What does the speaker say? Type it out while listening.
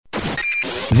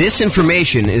This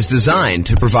information is designed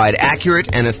to provide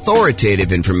accurate and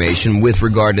authoritative information with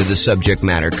regard to the subject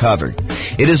matter covered.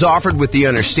 It is offered with the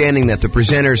understanding that the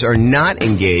presenters are not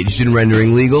engaged in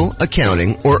rendering legal,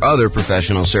 accounting, or other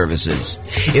professional services.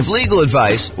 If legal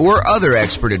advice or other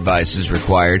expert advice is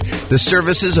required, the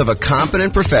services of a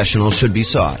competent professional should be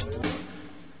sought.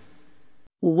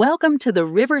 Welcome to the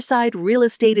Riverside Real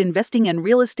Estate Investing and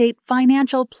Real Estate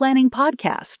Financial Planning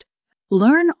Podcast.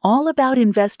 Learn all about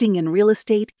investing in real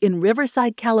estate in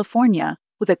Riverside, California,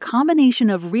 with a combination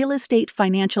of real estate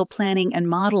financial planning and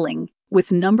modeling with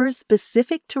numbers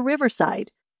specific to Riverside,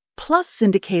 plus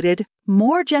syndicated,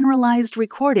 more generalized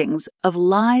recordings of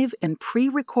live and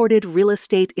pre-recorded real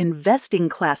estate investing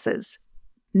classes,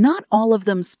 not all of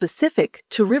them specific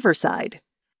to Riverside.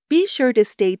 Be sure to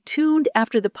stay tuned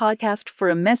after the podcast for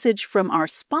a message from our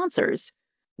sponsors.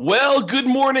 Well, good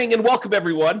morning and welcome,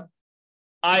 everyone.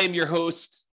 I am your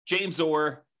host, James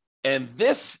Orr, and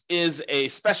this is a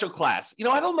special class.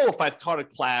 I don't know if I've taught a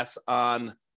class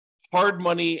on hard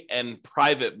money and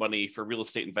private money for real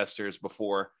estate investors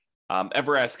before,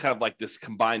 ever as kind of like this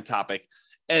combined topic.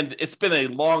 And it's been a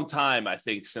long time, I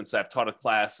think, since I've taught a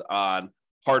class on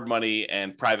hard money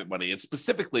and private money, and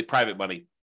specifically private money.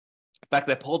 In fact,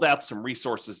 I pulled out some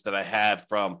resources that I had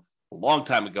from a long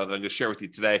time ago that I'm going to share with you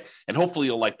today, and hopefully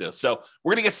you'll like this. So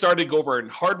we're going to get started, go over in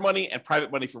hard money and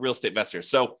private money for real estate investors.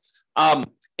 So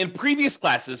in previous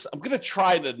classes, I'm going to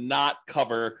try to not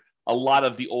cover a lot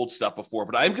of the old stuff before,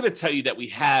 but I'm going to tell you that we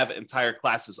have entire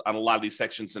classes on a lot of these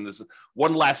sections, and there's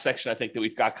one last section I think that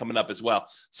we've got coming up as well.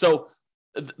 So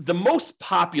the most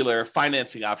popular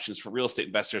financing options for real estate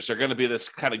investors are going to be this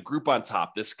kind of group on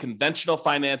top, this conventional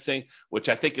financing, which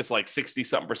I think is like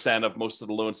 60-something% of most of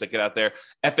the loans that get out there.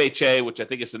 FHA, which I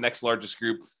think is the next largest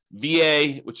group.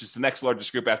 VA, which is the next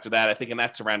largest group after that, I think, and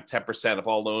that's around 10% of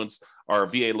all loans are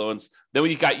VA loans. Then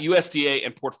when you got USDA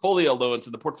and portfolio loans,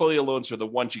 and the portfolio loans are the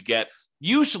ones you get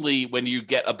usually when you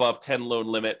get above 10 loan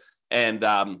limit, and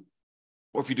or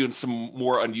if you're doing some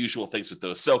more unusual things with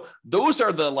those. So those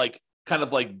are the kind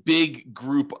of big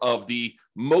group of the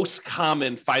most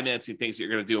common financing things that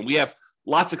you're going to do. And we have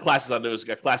lots of classes on those.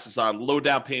 We've got classes on low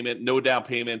down payment, no down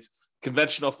payment,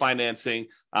 conventional financing.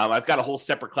 I've got a whole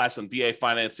separate class on VA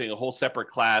financing, a whole separate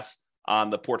class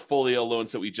on the portfolio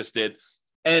loans that we just did.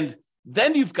 And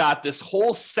then you've got this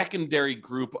whole secondary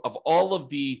group of all of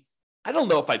the, I don't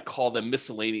know if I'd call them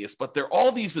miscellaneous, but they're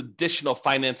all these additional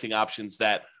financing options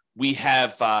that we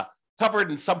have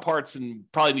covered in some parts and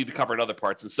probably need to cover in other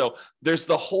parts. And so there's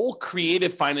the whole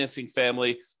creative financing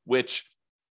family, which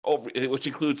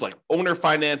includes like owner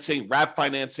financing, wrap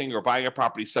financing, or buying a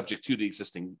property subject to the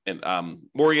existing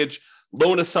mortgage,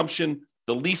 loan assumption,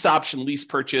 the lease option, lease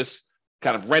purchase,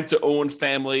 kind of rent to own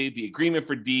family, the agreement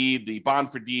for deed, the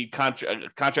bond for deed,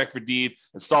 contract for deed,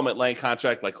 installment land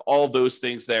contract, like all those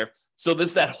things there. So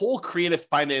there's that whole creative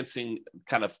financing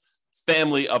kind of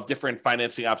family of different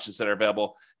financing options that are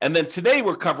available. And then today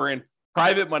we're covering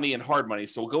private money and hard money.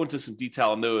 So we'll go into some detail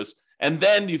on those. And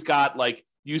then you've got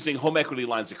using home equity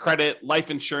lines of credit,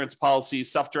 life insurance policies,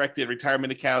 self-directed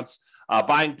retirement accounts,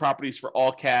 buying properties for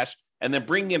all cash, and then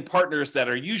bringing in partners that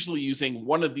are usually using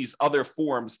one of these other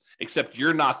forms, except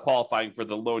you're not qualifying for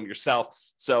the loan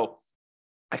yourself. So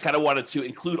I kind of wanted to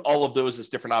include all of those as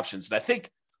different options. And I think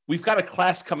we've got a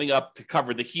class coming up to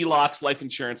cover the HELOCs, life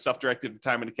insurance, self-directed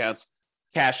retirement accounts,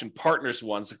 cash, and partners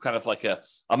ones, kind of like a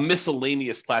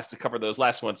miscellaneous class to cover those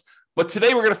last ones. But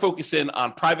today we're going to focus in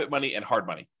on private money and hard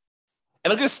money.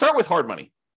 And I'm going to start with hard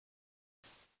money.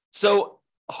 So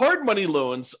hard money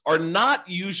loans are not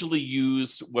usually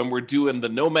used when we're doing the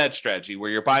nomad strategy,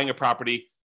 where you're buying a property,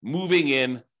 moving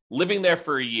in, living there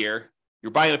for a year.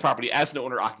 You're buying the property as an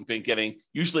owner-occupant, getting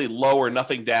usually low or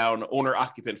nothing down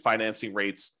owner-occupant financing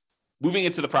rates, moving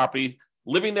into the property,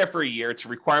 living there for a year. It's a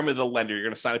requirement of the lender. You're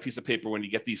going to sign a piece of paper when you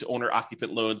get these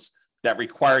owner-occupant loans that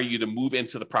require you to move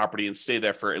into the property and stay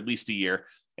there for at least a year.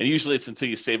 And usually it's until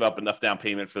you save up enough down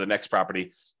payment for the next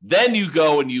property. Then you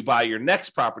go and you buy your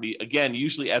next property, again,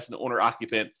 usually as an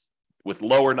owner-occupant with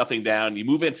low or nothing down. You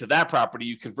move into that property,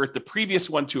 you convert the previous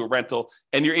one to a rental,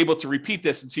 and you're able to repeat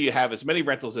this until you have as many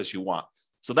rentals as you want.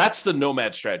 So that's the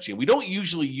nomad strategy. We don't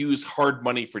usually use hard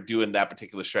money for doing that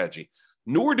particular strategy,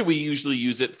 nor do we usually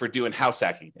use it for doing house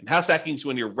hacking. And house hacking is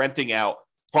when you're renting out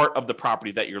part of the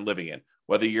property that you're living in,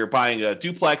 whether you're buying a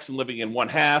duplex and living in one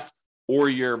half, or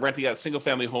you're renting out a single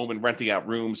family home and renting out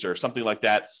rooms or something like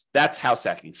that. That's house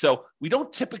hacking. So we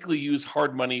don't typically use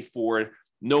hard money for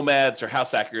nomads or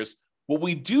house hackers. What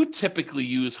we do typically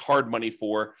use hard money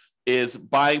for is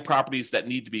buying properties that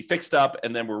need to be fixed up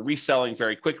and then we're reselling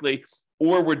very quickly,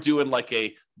 or we're doing like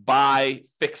a buy,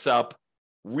 fix up,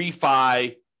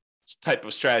 refi, type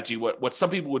of strategy, what some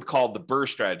people would call the BRRRR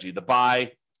strategy, the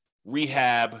buy,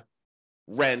 rehab,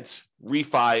 rent,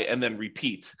 refi, and then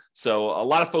repeat. So a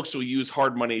lot of folks will use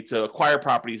hard money to acquire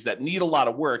properties that need a lot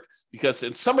of work, because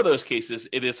in some of those cases,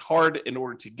 it is hard in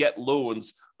order to get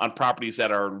loans on properties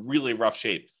that are in really rough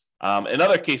shape. In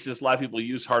other cases, a lot of people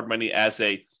use hard money as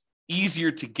a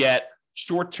easier to get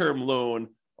short-term loan.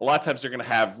 A lot of times they're going to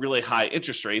have really high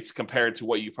interest rates compared to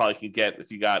what you probably can get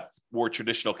if you got more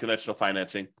traditional conventional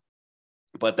financing.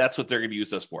 But that's what they're going to use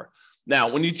those for. Now,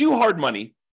 when you do hard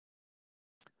money,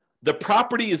 the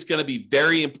property is going to be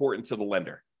very important to the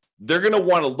lender. They're going to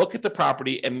want to look at the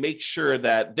property and make sure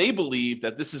that they believe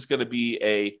that this is going to be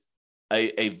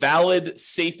a valid,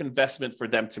 safe investment for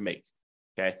them to make.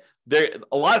 Okay.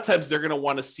 A lot of times they're going to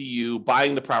want to see you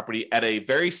buying the property at a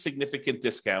very significant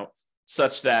discount,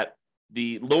 such that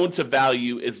the loan to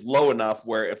value is low enough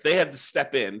where if they had to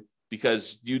step in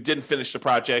because you didn't finish the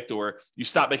project or you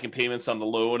stop making payments on the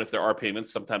loan, if there are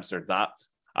payments, sometimes they're not.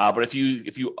 But if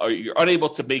you're unable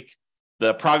to make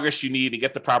the progress you need to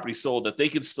get the property sold, that they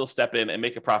can still step in and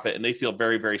make a profit, and they feel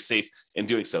very, very safe in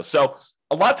doing so. So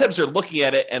a lot of times they're looking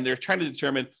at it and they're trying to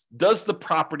determine, does the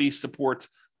property support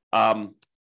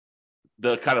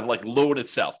the kind of like loan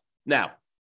itself? Now,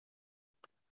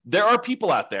 there are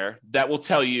people out there that will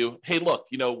tell you, hey, look,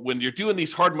 when you're doing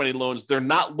these hard money loans, they're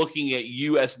not looking at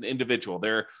you as an individual.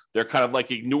 They're kind of like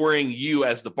ignoring you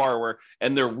as the borrower,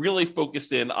 and they're really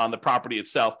focused in on the property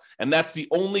itself. And that's the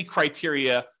only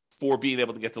criteria for being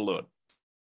able to get the loan.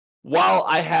 While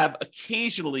I have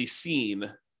occasionally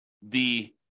seen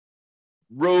the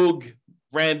rogue,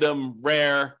 random,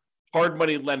 rare, hard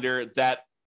money lender that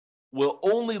will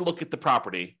only look at the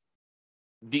property,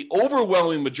 the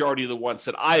overwhelming majority of the ones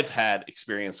that I've had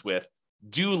experience with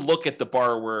do look at the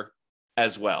borrower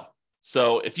as well.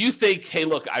 So if you think, hey,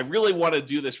 look, I really want to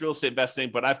do this real estate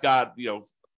investing, but I've got,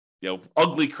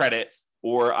 ugly credit,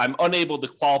 or I'm unable to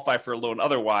qualify for a loan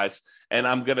otherwise, and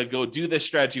I'm going to go do this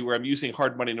strategy where I'm using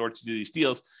hard money in order to do these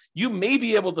deals, you may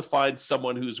be able to find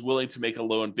someone who's willing to make a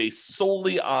loan based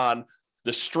solely on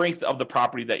the strength of the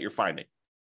property that you're finding.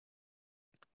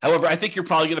 However, I think you're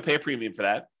probably going to pay a premium for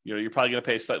that. You're probably going to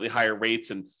pay slightly higher rates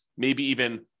and maybe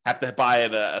even have to buy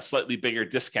at a slightly bigger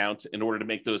discount in order to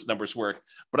make those numbers work.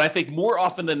 But I think more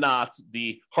often than not,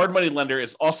 the hard money lender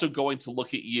is also going to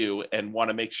look at you and want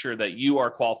to make sure that you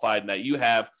are qualified and that you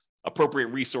have appropriate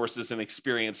resources and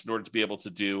experience in order to be able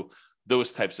to do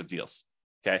those types of deals.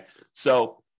 Okay.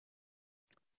 So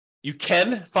you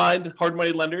can find hard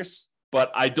money lenders,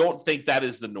 but I don't think that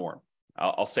is the norm.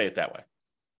 I'll say it that way.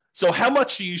 So how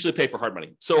much do you usually pay for hard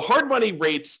money? So hard money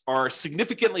rates are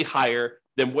significantly higher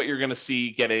than what you're going to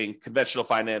see getting conventional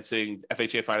financing,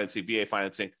 FHA financing, VA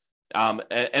financing.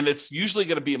 And it's usually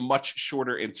going to be much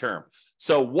shorter in term.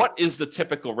 So what is the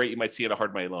typical rate you might see in a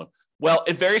hard money loan? Well,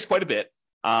 it varies quite a bit.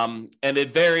 And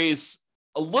it varies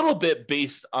a little bit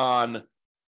based on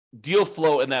deal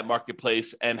flow in that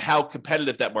marketplace and how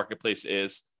competitive that marketplace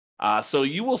is. So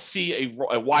you will see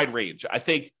a wide range. I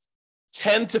think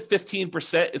 10 to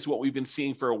 15% is what we've been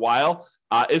seeing for a while.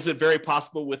 Is it very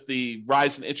possible with the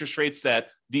rise in interest rates that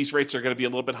these rates are going to be a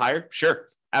little bit higher? Sure,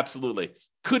 absolutely.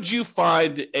 Could you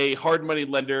find a hard money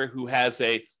lender who has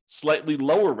a slightly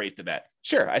lower rate than that?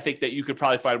 Sure, I think that you could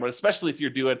probably find one, especially if you're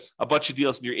doing a bunch of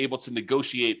deals and you're able to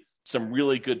negotiate some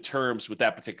really good terms with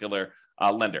that particular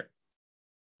lender.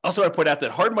 Also, I point out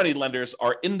that hard money lenders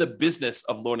are in the business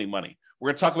of loaning money.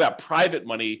 We're going to talk about private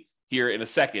money here in a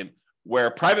second,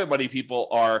 where private money people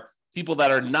are people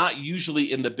that are not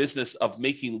usually in the business of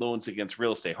making loans against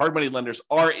real estate. Hard money lenders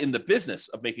are in the business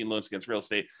of making loans against real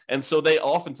estate, and so they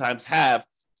oftentimes have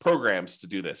programs to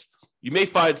do this. You may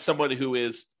find someone who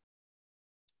is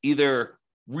either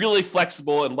really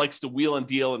flexible and likes to wheel and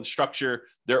deal and structure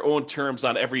their own terms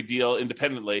on every deal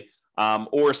independently,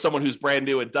 or someone who's brand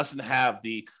new and doesn't have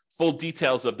the full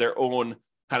details of their own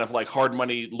kind of like hard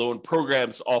money loan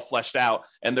programs all fleshed out,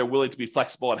 and they're willing to be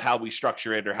flexible on how we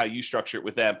structure it or how you structure it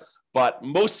with them. But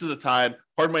most of the time,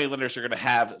 hard money lenders are going to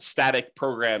have static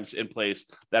programs in place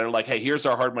that are like, hey, here's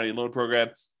our hard money loan program.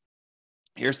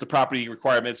 Here's the property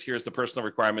requirements. Here's the personal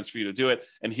requirements for you to do it.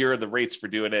 And here are the rates for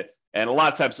doing it. And a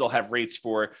lot of times they'll have rates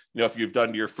for, if you've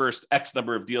done your first X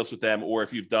number of deals with them, or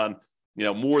if you've done,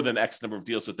 more than X number of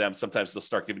deals with them, sometimes they'll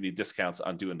start giving you discounts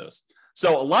on doing those.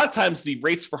 So a lot of times the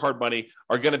rates for hard money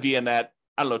are going to be in that,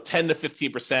 10 to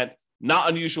 15%. Not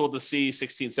unusual to see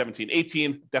 16, 17,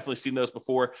 18. Definitely seen those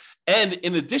before. And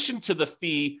in addition to the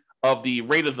fee of the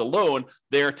rate of the loan,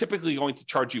 they're typically going to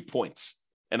charge you points.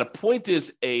 And a point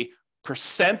is a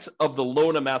percent of the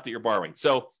loan amount that you're borrowing.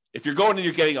 So if you're going and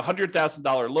you're getting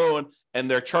 $100,000 loan and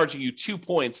they're charging you 2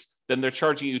 points, then they're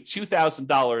charging you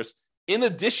 $2,000 in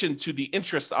addition to the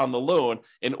interest on the loan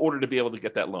in order to be able to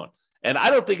get that loan. And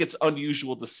I don't think it's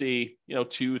unusual to see,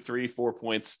 2, 3, 4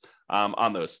 points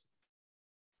on those.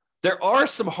 There are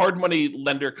some hard money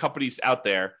lender companies out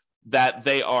there that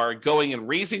they are going and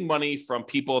raising money from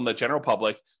people in the general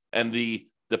public, and the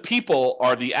people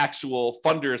are the actual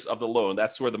funders of the loan.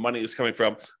 That's where the money is coming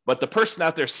from. But the person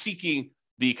out there seeking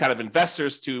the kind of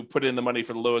investors to put in the money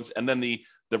for the loans, and then the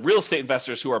real estate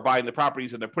investors who are buying the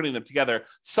properties and they're putting them together,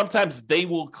 sometimes they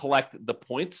will collect the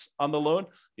points on the loan.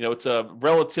 It's a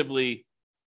relatively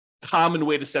common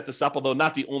way to set this up, although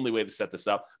not the only way to set this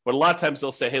up. But a lot of times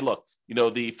they'll say, hey, look,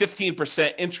 the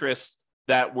 15% interest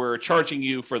that we're charging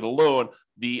you for the loan,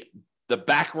 the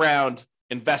background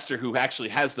investor who actually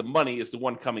has the money is the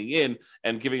one coming in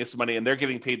and giving us the money, and they're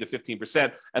getting paid the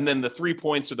 15%. And then the 3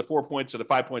 points or the 4 points or the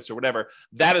 5 points or whatever,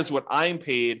 that is what I'm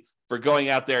paid for going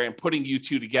out there and putting you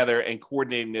two together and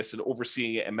coordinating this and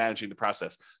overseeing it and managing the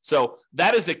process. So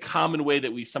that is a common way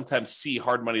that we sometimes see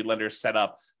hard money lenders set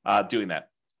up doing that.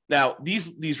 Now,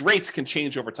 these rates can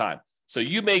change over time. So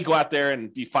you may go out there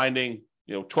and be finding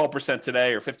 12%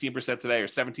 today or 15% today or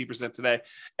 17% today.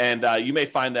 And you may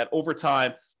find that over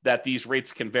time that these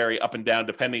rates can vary up and down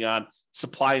depending on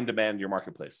supply and demand in your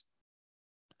marketplace.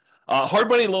 Hard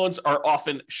money loans are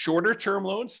often shorter term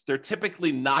loans. They're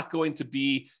typically not going to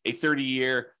be a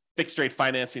 30-year fixed rate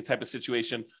financing type of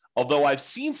situation. Although I've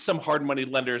seen some hard money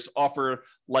lenders offer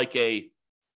like a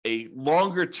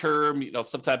longer term,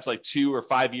 sometimes like 2 or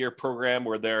 5 year program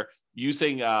where they're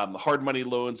using hard money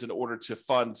loans in order to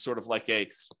fund sort of like a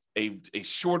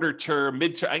shorter term,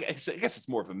 midterm, I guess it's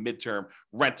more of a midterm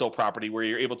rental property where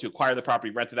you're able to acquire the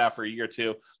property, rent it out for a year or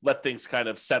two, let things kind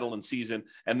of settle in season,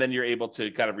 and then you're able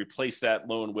to kind of replace that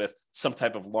loan with some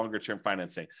type of longer term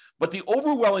financing. But the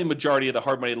overwhelming majority of the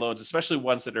hard money loans, especially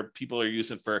ones that people are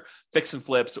using for fix and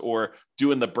flips or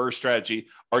doing the BRRRR strategy,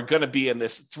 are going to be in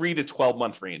this 3 to 12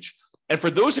 month range. And for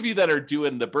those of you that are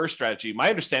doing the BRRRR strategy, my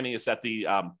understanding is that the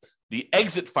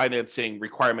exit financing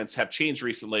requirements have changed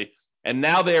recently. And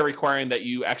now they are requiring that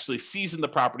you actually season the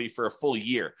property for a full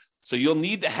year. So you'll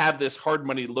need to have this hard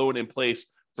money loan in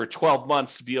place for 12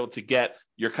 months to be able to get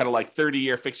your kind of like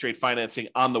 30-year fixed rate financing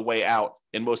on the way out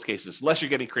in most cases, unless you're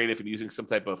getting creative and using some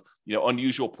type of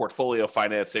unusual portfolio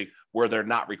financing where they're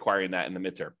not requiring that in the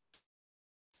midterm.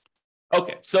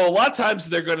 Okay, so a lot of times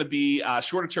they're going to be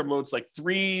shorter term loans, like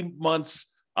 3 months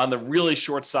on the really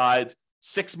short side.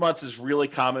 6 months is really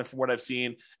common from what I've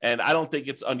seen, and I don't think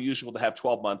it's unusual to have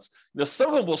 12 months. Some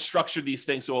of them will structure these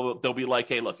things so they'll be like,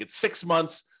 hey, look, it's 6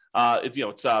 months. It's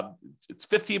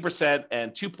 15%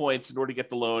 and 2 points in order to get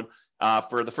the loan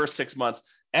for the first 6 months.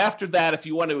 After that, if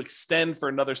you want to extend for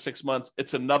another 6 months,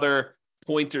 it's another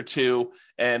point or two,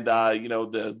 and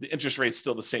the interest rate's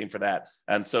still the same for that.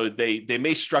 And so they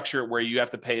may structure it where you have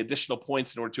to pay additional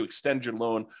points in order to extend your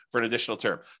loan for an additional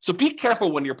term. So be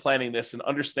careful when you're planning this and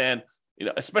understand,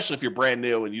 especially if you're brand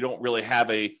new and you don't really have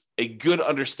a good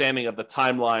understanding of the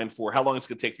timeline for how long it's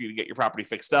going to take for you to get your property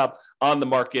fixed up, on the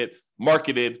market,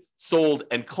 marketed, sold,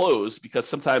 and closed, because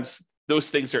sometimes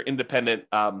those things are independent,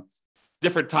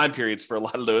 different time periods for a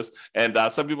lot of those. And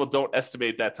some people don't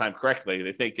estimate that time correctly.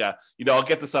 They think, I'll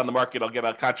get this on the market, I'll get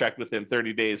a contract within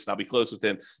 30 days, and I'll be closed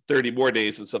within 30 more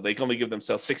days. And so they can only give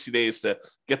themselves 60 days to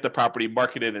get the property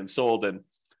marketed and sold. And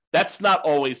that's not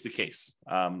always the case.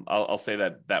 I'll say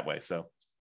that way. So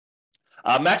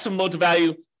maximum loan to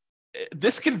value,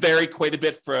 this can vary quite a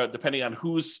bit depending on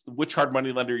which hard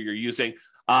money lender you're using.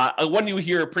 One you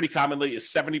hear pretty commonly is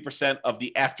 70% of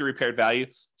the after repaired value.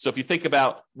 So if you think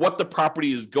about what the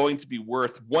property is going to be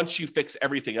worth once you fix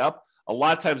everything up, a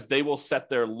lot of times they will set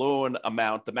their loan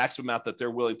amount, the maximum amount that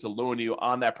they're willing to loan you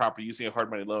on that property using a hard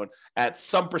money loan, at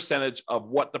some percentage of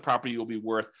what the property will be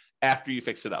worth after you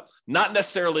fix it up. Not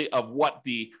necessarily of what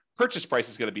the purchase price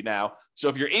is going to be now. So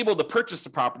if you're able to purchase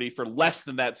the property for less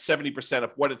than that 70%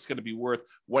 of what it's going to be worth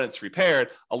when it's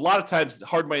repaired, a lot of times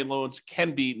hard money loans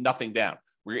can be nothing down,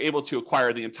 where you're able to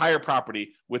acquire the entire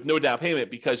property with no down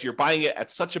payment because you're buying it at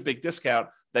such a big discount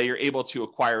that you're able to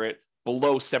acquire it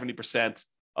below 70%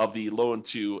 of the loan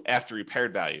to after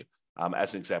repaired value,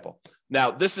 as an example.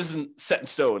 Now, this isn't set in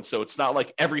stone, so it's not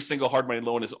like every single hard money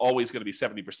loan is always going to be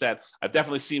 70%. I've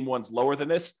definitely seen ones lower than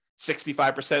this.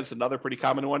 65% is another pretty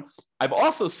common one. I've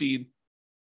also seen,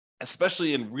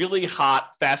 especially in really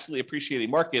hot, fastly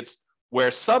appreciating markets, where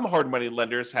some hard money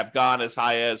lenders have gone as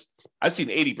high as, I've seen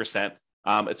 80%.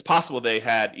 It's possible they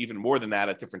had even more than that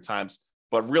at different times,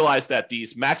 but realize that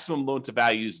these maximum loan to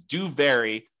values do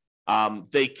vary.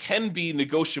 They can be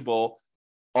negotiable,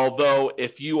 although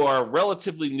if you are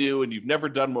relatively new and you've never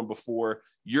done one before,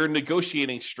 your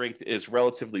negotiating strength is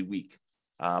relatively weak.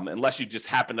 unless you just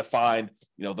happen to find,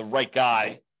 the right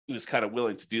guy who's kind of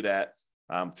willing to do that,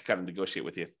 to kind of negotiate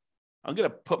with you. I'm going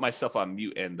to put myself on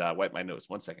mute and wipe my nose.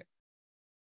 1 second.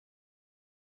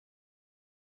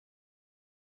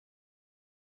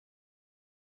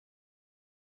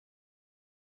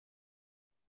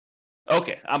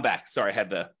 Okay, I'm back. Sorry, I had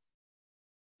to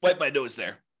wipe my nose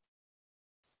there.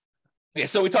 Okay,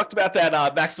 so we talked about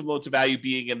that maximum loan to value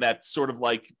being in that sort of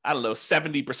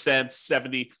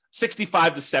 70%,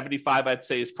 65 to 75, I'd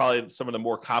say is probably some of the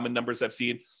more common numbers I've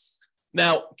seen.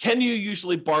 Now, can you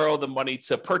usually borrow the money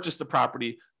to purchase the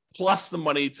property plus the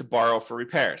money to borrow for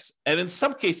repairs? And in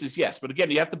some cases, yes. But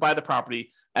again, you have to buy the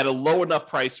property at a low enough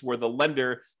price where the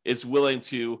lender is willing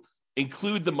to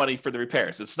include the money for the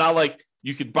repairs. It's not like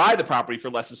you could buy the property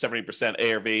for less than 70%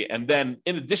 ARV, and then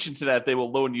in addition to that, they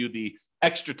will loan you the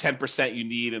extra 10% you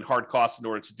need in hard costs in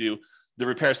order to do the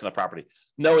repairs on the property.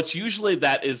 No, it's usually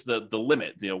that is the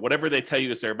limit. Whatever they tell you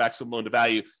is their maximum loan to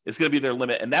value is going to be their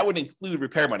limit, and that would include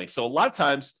repair money. So a lot of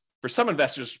times for some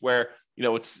investors where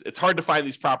it's hard to find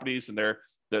these properties and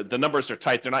the numbers are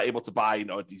tight, they're not able to buy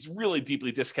at these really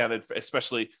deeply discounted,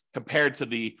 especially compared to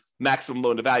the maximum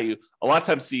loan to value. A lot of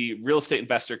times the real estate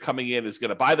investor coming in is going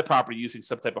to buy the property using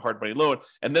some type of hard money loan,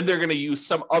 and then they're going to use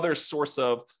some other source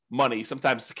of money,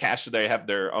 sometimes the cash that they have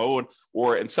their own,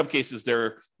 or in some cases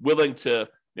they're willing to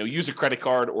use a credit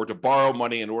card or to borrow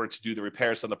money in order to do the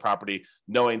repairs on the property,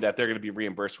 knowing that they're going to be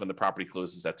reimbursed when the property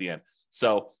closes at the end.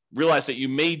 So realize that you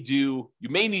may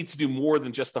need to do more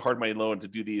than just the hard money loan to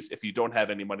do these if you don't have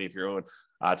any money of your own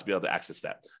to be able to access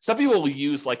that. Some people will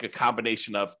use a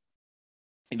combination of,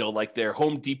 their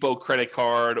Home Depot credit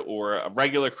card or a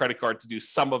regular credit card to do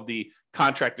some of the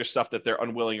contractor stuff that they're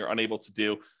unwilling or unable to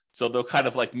do. So they'll kind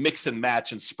of mix and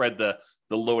match and spread the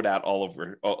load out all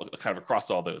over, kind of across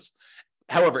all those.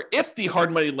 However, if the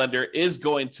hard money lender is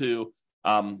going to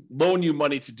loan you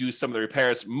money to do some of the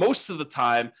repairs, most of the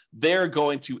time they're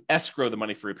going to escrow the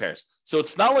money for repairs. So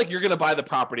it's not like you're going to buy the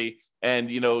property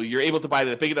and you're able to buy it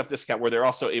at a big enough discount where they're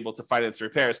also able to finance the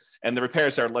repairs, and the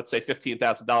repairs are, let's say,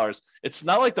 $15,000. It's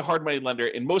not like the hard money lender,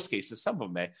 in most cases, some of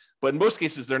them may, but in most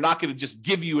cases they're not going to just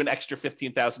give you an extra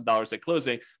 $15,000 at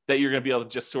closing that you're going to be able to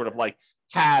just sort of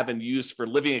have and use for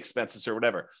living expenses or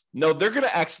whatever. No, they're going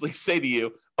to actually say to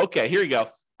you, okay, here you go.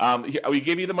 We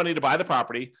gave you the money to buy the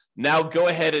property. Now go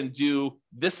ahead and do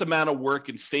this amount of work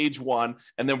in stage one,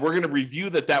 and then we're going to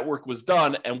review that work was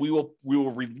done, and we will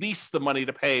release the money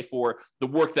to pay for the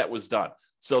work that was done.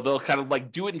 So they'll kind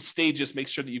of do it in stages, make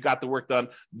sure that you got the work done.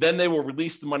 Then they will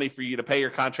release the money for you to pay your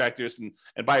contractors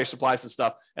and buy your supplies and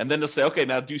stuff. And then they'll say, okay,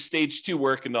 now do stage 2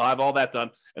 work, and they'll have all that done.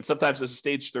 And sometimes there's a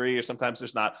stage 3, or sometimes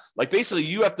there's not. Basically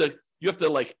you have to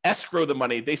escrow the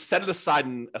money. They set it aside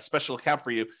in a special account for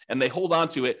you, and they hold on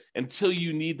to it until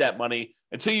you need that money,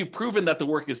 until you've proven that the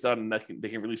work is done, and they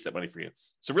can release that money for you.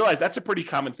 So realize that's a pretty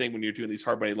common thing when you're doing these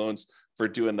hard money loans for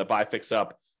doing the buy, fix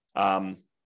up,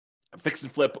 fix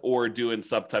and flip, or doing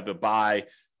some type of buy,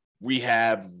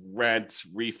 rehab, rent,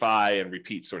 refi, and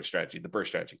repeat sort of strategy, the BRRRR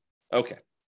strategy. Okay.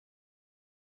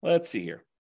 Let's see here.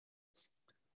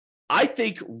 I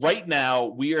think right now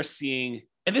we are seeing,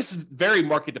 and this is very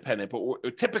market dependent,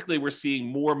 but typically we're seeing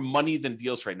more money than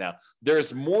deals right now.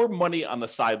 There's more money on the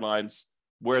sidelines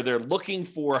where they're looking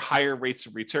for higher rates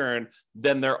of return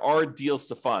than there are deals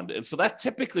to fund. And so that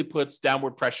typically puts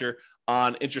downward pressure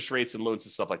on interest rates and loans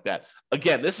and stuff like that.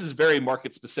 Again, this is very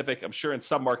market specific. I'm sure in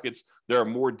some markets there are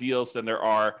more deals than there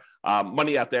are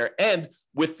money out there. And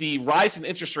with the rise in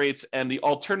interest rates and the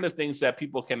alternative things that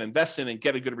people can invest in and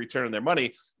get a good return on their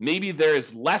money, maybe there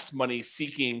is less money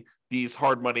seeking these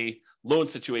hard money loan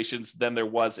situations than there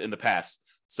was in the past.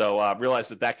 So realize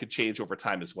that could change over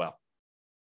time as well.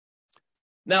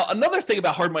 Now, another thing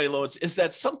about hard money loans is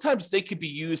that sometimes they could be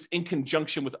used in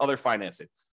conjunction with other financing.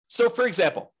 So for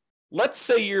example, let's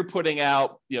say you're putting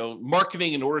out,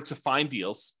 marketing in order to find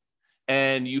deals,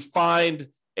 and you find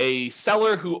a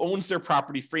seller who owns their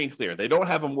property free and clear. They don't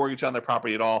have a mortgage on their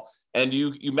property at all. And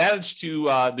you manage to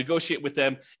negotiate with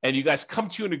them, and you guys come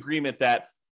to an agreement that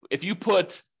if you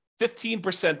put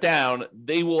 15% down,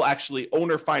 they will actually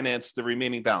owner finance the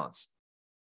remaining balance.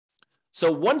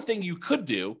 So one thing you could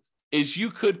do is you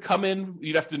could come in,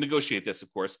 you'd have to negotiate this,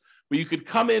 of course, but you could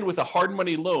come in with a hard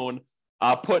money loan,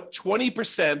 put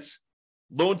 20%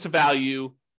 loan to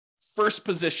value, first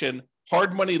position,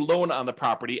 hard money loan on the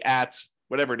property at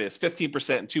whatever it is,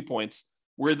 15% and 2 points,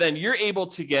 where then you're able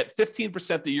to get 15%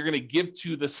 that you're going to give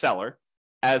to the seller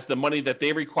as the money that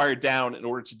they require down in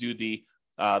order to do the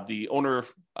owner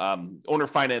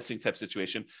financing type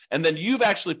situation. And then you've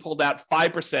actually pulled out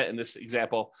 5% in this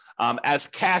example as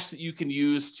cash that you can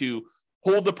use to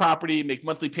hold the property, make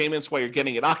monthly payments while you're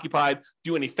getting it occupied,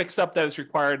 do any fix up that is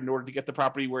required in order to get the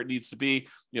property where it needs to be,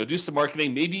 do some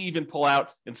marketing, maybe even pull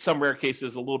out, in some rare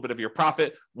cases, a little bit of your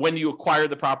profit when you acquire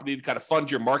the property to kind of fund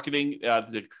your marketing,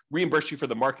 to reimburse you for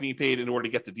the marketing you paid in order to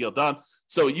get the deal done.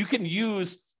 So you can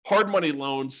use hard money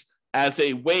loans as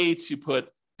a way to put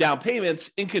down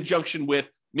payments in conjunction with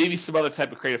maybe some other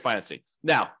type of creative financing.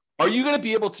 Now, are you going to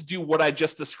be able to do what I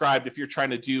just described if you're trying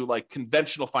to do like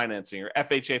conventional financing or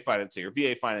FHA financing or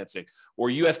VA financing or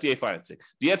USDA financing?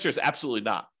 The answer is absolutely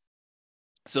not.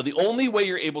 So the only way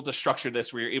you're able to structure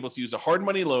this, where you're able to use a hard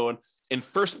money loan in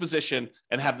first position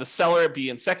and have the seller be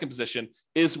in second position,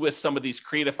 is with some of these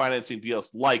creative financing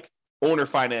deals like owner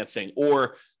financing,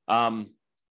 or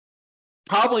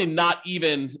probably not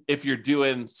even if you're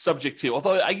doing subject to,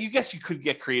 although I guess you could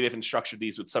get creative and structure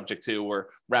these with subject to or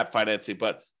wrap financing,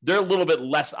 but they're a little bit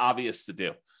less obvious to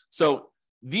do. So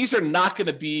these are not going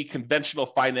to be conventional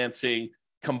financing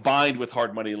combined with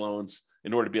hard money loans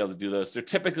in order to be able to do those. They're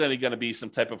typically going to be some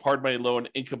type of hard money loan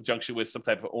in conjunction with some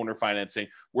type of owner financing,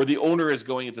 where the owner is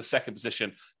going into second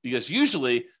position, because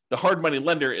usually the hard money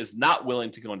lender is not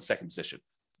willing to go in second position.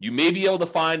 You may be able to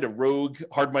find a rogue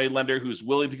hard money lender who's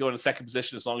willing to go into second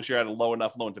position as long as you're at a low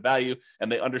enough loan to value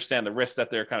and they understand the risk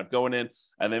that they're kind of going in,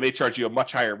 and they may charge you a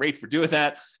much higher rate for doing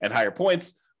that and higher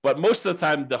points. But most of the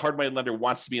time, the hard money lender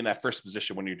wants to be in that first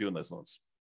position when you're doing those loans.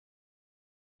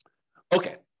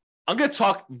 Okay, I'm going to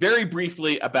talk very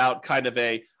briefly about kind of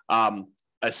a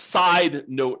side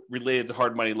note related to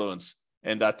hard money loans.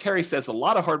 And Terry says a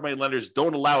lot of hard money lenders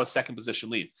don't allow a second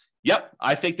position lien. Yep,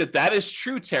 I think that is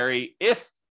true, Terry. If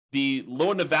the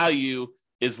loan to value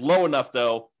is low enough,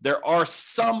 though, there are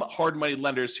some hard money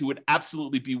lenders who would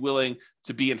absolutely be willing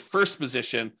to be in first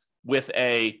position with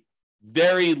a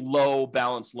very low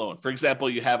balance loan. For example,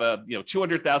 you have a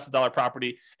 $200,000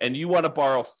 property and you want to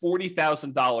borrow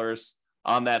 $40,000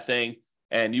 on that thing,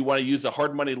 and you want to use a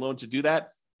hard money loan to do that,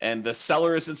 and the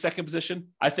seller is in second position.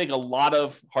 I think a lot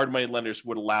of hard money lenders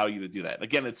would allow you to do that.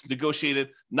 Again, it's negotiated.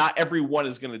 Not everyone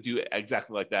is going to do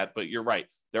exactly like that, but you're right.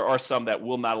 There are some that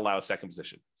will not allow a second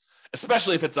position,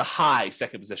 especially if it's a high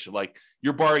second position. Like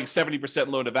you're borrowing 70%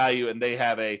 loan to value and they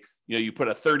have you put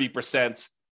a 30%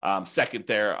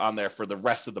 second on there for the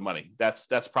rest of the money. That's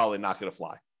probably not going to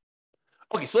fly.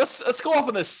 Okay, so let's go off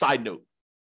on this side note.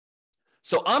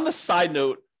 So on the side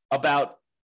note about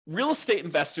real estate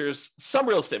investors, some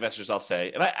real estate investors, I'll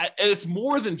say, and it's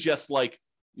more than just like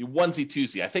onesie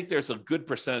twosie. I think there's a good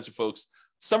percentage of folks,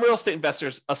 some real estate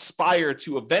investors aspire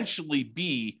to eventually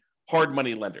be hard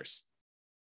money lenders.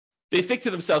 They think to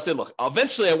themselves, say, look,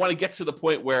 eventually I want to get to the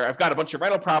point where I've got a bunch of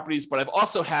rental properties, but I've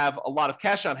also have a lot of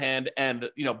cash on hand, and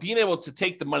being able to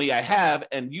take the money I have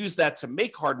and use that to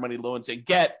make hard money loans and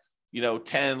get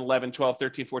 10, 11, 12,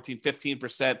 13, 14,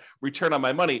 15% return on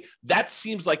my money. That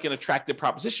seems like an attractive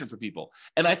proposition for people.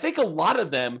 And I think a lot of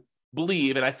them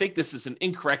believe, and I think this is an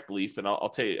incorrect belief, and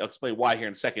I'll explain why here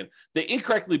in a second. They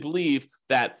incorrectly believe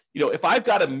that, if I've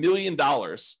got $1 million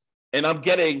and I'm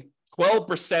getting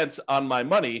 12% on my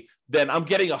money, then I'm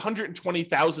getting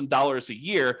 $120,000 a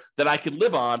year that I can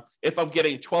live on if I'm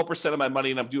getting 12% of my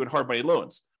money and I'm doing hard money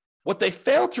loans. What they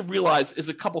fail to realize is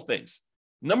a couple things.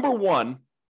 Number one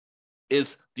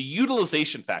is the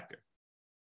utilization factor.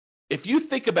 If you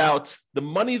think about the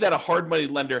money that a hard money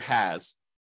lender has,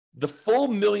 the full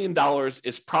 $1 million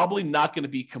is probably not going to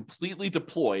be completely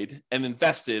deployed and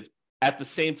invested at the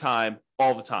same time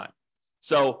all the time.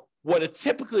 So what it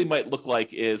typically might look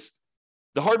like is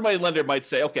the hard money lender might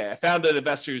say, okay, I found an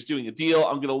investor who's doing a deal.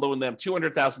 I'm going to loan them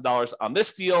 $200,000 on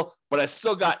this deal, but I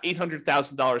still got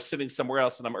 $800,000 sitting somewhere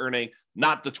else and I'm earning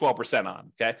not the 12%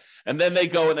 on, okay? And then they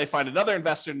go and they find another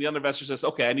investor, and the other investor says,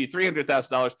 okay, I need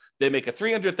 $300,000. They make a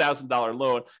 $300,000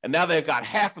 loan, and now they've got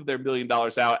half of their $1 million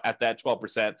out at that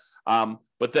 12%.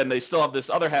 But then they still have this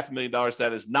other $500,000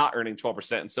 that is not earning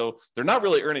 12%. And so they're not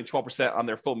really earning 12% on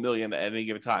their full $1 million at any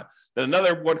given time. Then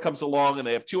another one comes along and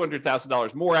they have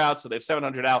 $200,000 more out. So they have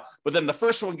 $700,000 out, but then the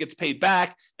first one gets paid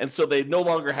back. And so they no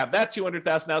longer have that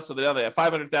 $200,000 out. So now they have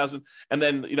 $500,000. And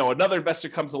then, another investor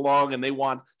comes along and they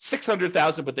want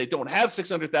 $600,000, but they don't have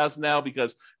 $600,000 now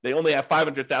because they only have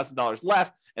 $500,000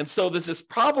 left. And so there's this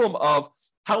problem of,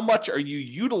 how much are you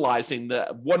utilizing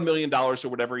the $1 million or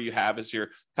whatever you have as your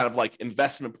kind of like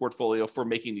investment portfolio for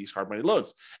making these hard money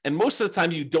loans? And most of the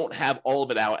time you don't have all of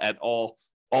it out at all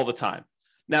the time.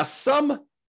 Now, some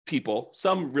people,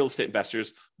 some real estate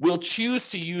investors will choose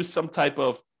to use some type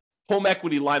of home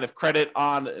equity line of credit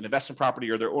on an investment property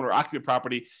or their owner occupant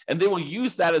property, and they will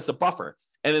use that as a buffer.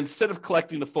 And instead of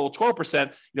collecting the full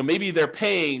 12%, maybe they're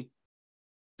paying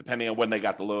depending on when they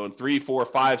got the loan, 3, 4,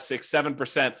 5, 6,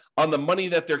 7% on the money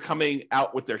that they're coming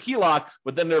out with their HELOC,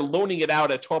 but then they're loaning it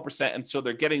out at 12%. And so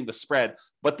they're getting the spread,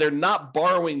 but they're not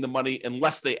borrowing the money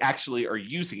unless they actually are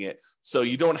using it. So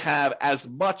you don't have as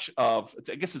much of,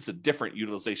 I guess it's a different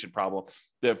utilization problem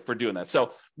for doing that.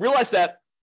 So realize that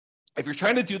if you're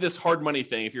trying to do this hard money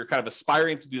thing, if you're kind of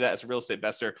aspiring to do that as a real estate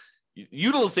investor,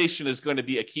 utilization is going to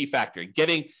be a key factor.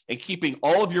 Getting and keeping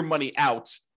all of your money out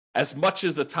as much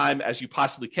of the time as you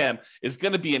possibly can is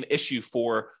going to be an issue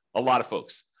for a lot of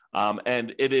folks.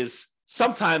 And it is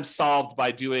sometimes solved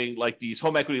by doing like these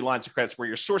home equity lines of credits where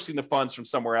you're sourcing the funds from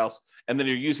somewhere else and then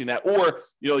you're using that, or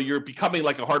you're becoming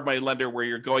like a hard money lender where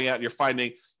you're going out and you're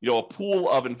finding a pool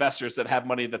of investors that have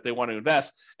money that they want to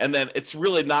invest, and then it's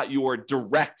really not your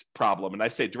direct problem. And I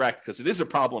say direct because it is a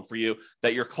problem for you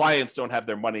that your clients don't have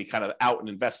their money kind of out and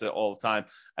invested all the time,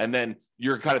 and then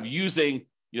you're kind of using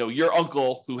your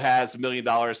uncle who has $1 million.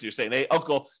 You're saying, hey,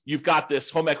 uncle, you've got this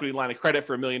home equity line of credit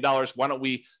for $1 million. Why don't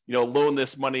we, loan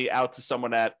this money out to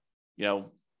someone at, 12%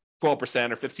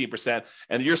 or 15%.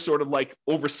 And you're sort of like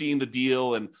overseeing the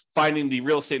deal and finding the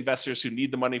real estate investors who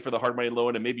need the money for the hard money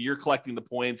loan. And maybe you're collecting the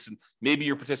points and maybe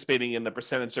you're participating in the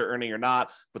percentage they're earning or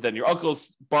not. But then your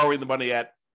uncle's borrowing the money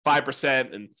at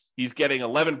 5% and he's getting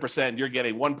 11% and you're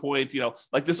getting 1 point,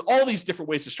 like there's all these different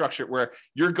ways to structure it where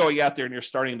you're going out there and you're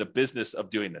starting the business of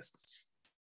doing this.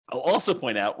 I'll also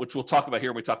point out, which we'll talk about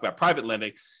here when we talk about private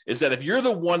lending, is that if you're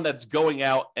the one that's going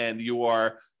out and you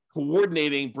are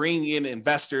coordinating, bringing in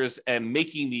investors and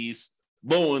making these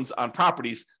loans on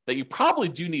properties, that you probably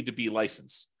do need to be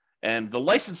licensed. And the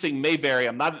licensing may vary.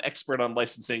 I'm not an expert on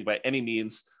licensing by any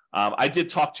means. I did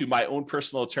talk to my own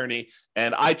personal attorney,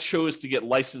 and I chose to get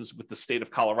licensed with the state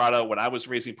of Colorado when I was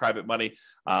raising private money.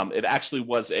 It actually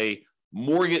was a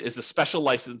mortgage, is a special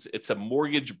license. It's a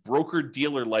mortgage broker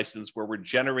dealer license where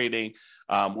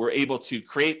we're able to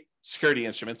create security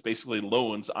instruments, basically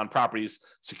loans on properties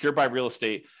secured by real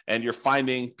estate, and you're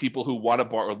finding people who want to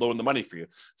borrow or loan the money for you.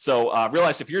 So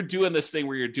realize if you're doing this thing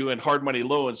where you're doing hard money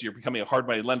loans, you're becoming a hard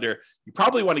money lender, you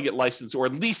probably want to get licensed or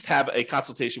at least have a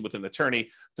consultation with an attorney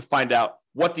to find out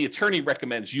what the attorney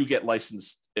recommends you get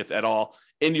licensed, if at all,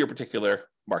 in your particular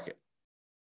market.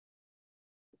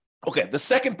 Okay, the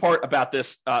second part about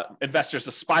this, investors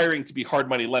aspiring to be hard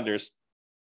money lenders,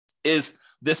 is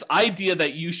this idea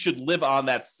that you should live on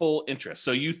that full interest.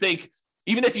 So you think,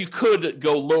 even if you could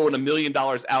go loan $1 million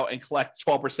out and collect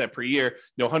 12% per year,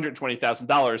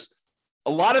 $120,000,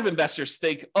 a lot of investors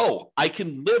think, oh, I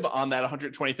can live on that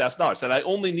 $120,000 and I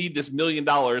only need this $1 million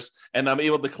and I'm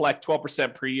able to collect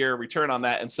 12% per year return on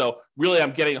that. And so really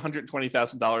I'm getting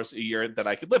 $120,000 a year that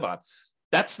I could live on.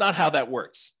 That's not how that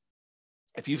works.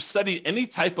 If you've studied any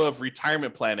type of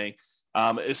retirement planning,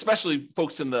 especially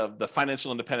folks in the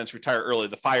financial independence, retire early,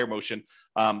 the FIRE motion,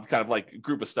 kind of like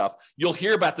group of stuff, you'll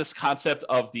hear about this concept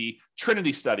of the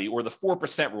Trinity study or the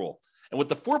 4% rule. And what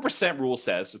the 4% rule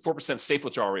says, the 4% safe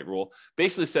withdrawal rate rule,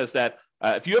 basically says that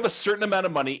if you have a certain amount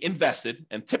of money invested,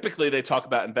 and typically they talk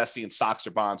about investing in stocks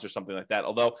or bonds or something like that,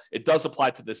 although it does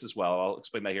apply to this as well. I'll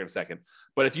explain that here in a second.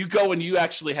 But if you go and you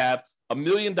actually have $1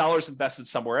 million invested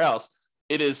somewhere else,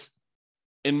 it is,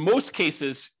 in most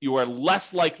cases, you are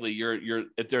less likely,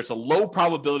 there's a low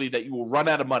probability that you will run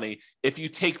out of money if you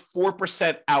take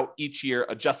 4% out each year,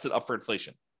 adjusted up for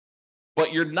inflation.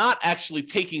 But you're not actually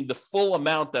taking the full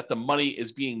amount that the money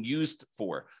is being used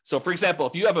for. So for example,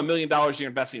 if you have $1 million you're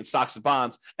investing in stocks and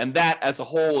bonds, and that as a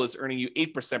whole is earning you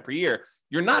 8% per year,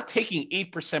 you're not taking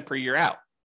 8% per year out.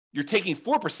 You're taking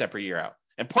 4% per year out.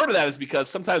 And part of that is because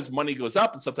sometimes money goes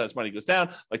up and sometimes money goes down.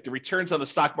 Like the returns on the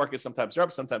stock market, sometimes they're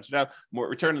up, sometimes they're down. More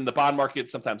return in the bond market,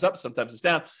 sometimes up, sometimes it's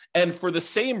down. And for the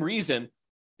same reason,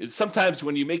 sometimes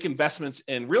when you make investments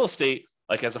in real estate,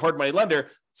 like as a hard money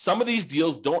lender, some of these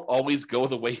deals don't always go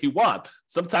the way you want.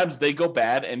 Sometimes they go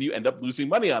bad and you end up losing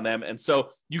money on them. And so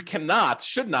you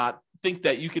should not think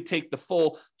that you could take the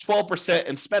full 12%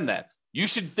 and spend that. You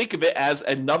should think of it as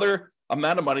another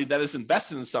amount of money that is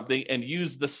invested in something and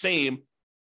use the same,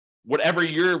 whatever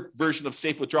your version of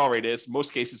safe withdrawal rate is.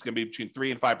 Most cases it's going to be between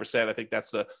 3 and 5%. I think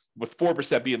that's with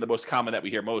 4% being the most common that we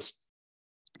hear most.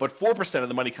 But 4% of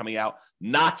the money coming out,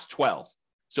 not 12.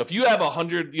 So if you have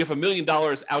 $1 million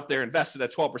out there invested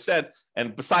at 12%,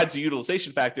 and besides the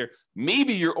utilization factor,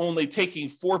 maybe you're only taking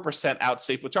 4% out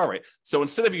safe withdrawal rate. So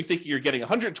instead of you thinking you're getting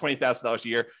 $120,000 a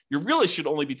year, you really should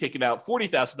only be taking out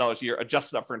 $40,000 a year,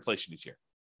 adjusted up for inflation each year.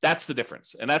 That's the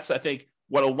difference. And that's, I think,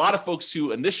 what a lot of folks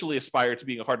who initially aspire to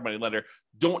being a hard money lender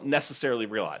don't necessarily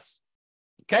realize.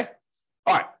 Okay.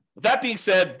 All right. With that being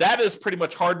said, that is pretty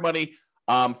much hard money.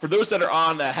 For those that are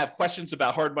on that have questions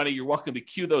about hard money, you're welcome to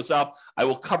queue those up. I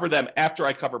will cover them after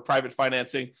I cover private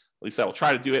financing. At least I will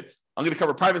try to do it. I'm going to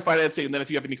cover private financing, and then if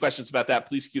you have any questions about that,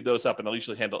 please queue those up, and I'll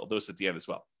usually handle those at the end as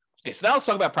well. Okay, so now let's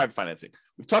talk about private financing.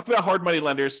 We've talked about hard money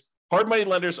lenders. Hard money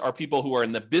lenders are people who are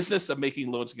in the business of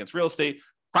making loans against real estate.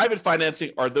 Private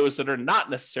financing are those that are not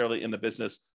necessarily in the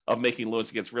business of making loans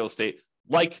against real estate,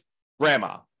 like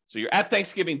grandma. So you're at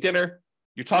Thanksgiving dinner,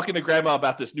 you're talking to grandma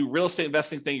about this new real estate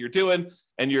investing thing you're doing,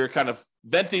 and you're kind of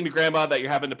venting to grandma that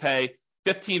you're having to pay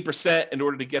 15% in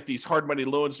order to get these hard money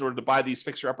loans in order to buy these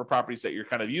fixer-upper properties that you're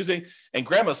kind of using. And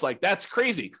grandma's like, that's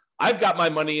crazy. I've got my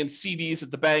money in CDs at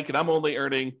the bank and I'm only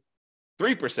earning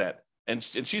 3%. And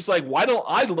she's like, why don't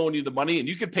I loan you the money and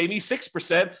you can pay me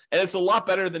 6%? And it's a lot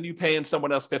better than you paying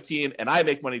someone else 15 and I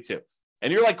make money too.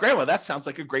 And you're like, grandma, that sounds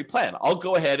like a great plan. I'll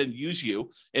go ahead and use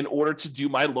you in order to do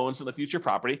my loans on the future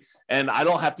property. And I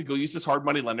don't have to go use this hard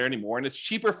money lender anymore. And it's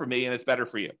cheaper for me and it's better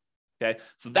for you. Okay,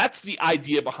 so that's the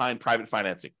idea behind private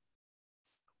financing.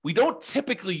 We don't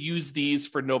typically use these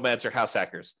for nomads or house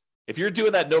hackers. If you're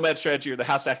doing that nomad strategy or the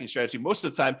house hacking strategy, most of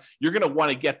the time, you're going to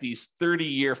want to get these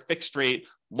 30-year fixed rate,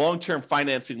 long-term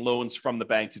financing loans from the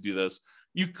bank to do those.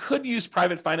 You could use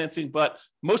private financing, but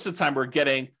most of the time we're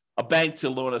getting a bank to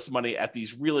loan us money at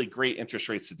these really great interest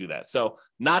rates to do that. So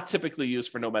not typically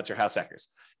used for nomads or house hackers.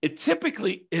 It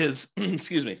typically is,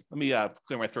 excuse me, let me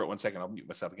clear my throat 1 second. I'll mute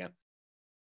myself again.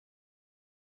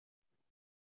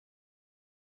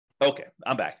 Okay,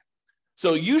 I'm back.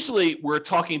 So usually we're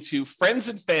talking to friends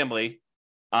and family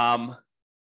and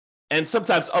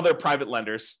sometimes other private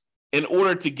lenders in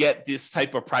order to get this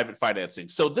type of private financing.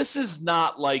 So this is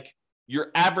not like you're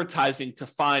advertising to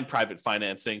find private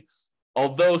financing,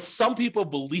 although some people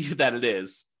believe that it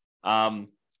is.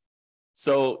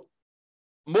 So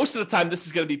most of the time, this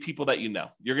is going to be people that you know.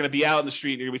 You're going to be out in the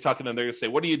street, and you're going to be talking to them. They're going to say,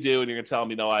 what do you do? And you're going to tell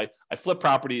them, I flip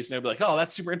properties. And they'll be like, oh,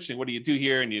 that's super interesting. What do you do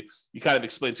here? And you kind of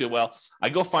explain to them, well, I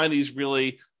go find these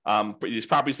really, these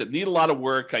properties that need a lot of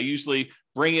work. I usually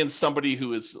bring in somebody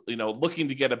who is, looking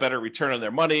to get a better return on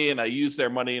their money. And I use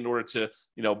their money in order to,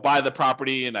 buy the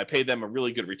property, and I pay them a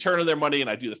really good return on their money. And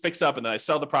I do the fix up, and then I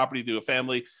sell the property to a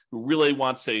family who really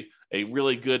wants a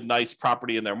really good, nice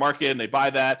property in their market. And they buy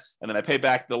that. And then I pay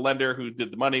back the lender who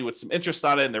did the money with some interest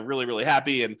on it. And they're really, really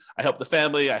happy. And I help the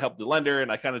family, I help the lender,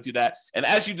 and I kind of do that. And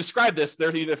as you describe this,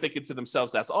 they're either thinking to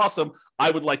themselves, that's awesome.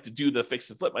 I would like to do the fix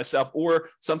and flip myself. Or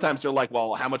sometimes they're like,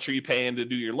 well, how much are you paying to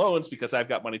do your loans? Because I've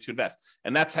got money to invest.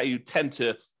 And that's how you tend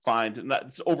to find,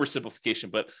 it's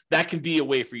oversimplification, but that can be a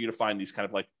way for you to find these kind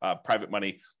of like private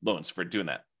money loans for doing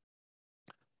that.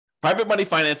 Private money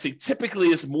financing typically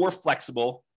is more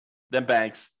flexible than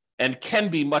banks and can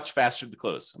be much faster to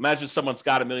close. Imagine someone's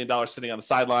got $1 million sitting on the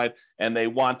sideline and they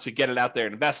want to get it out there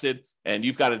and invested, and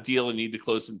you've got a deal and you need to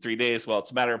close in 3 days. Well,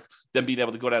 it's a matter of them being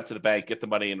able to go down to the bank, get the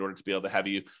money in order to be able to have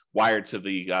you wired to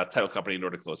the title company in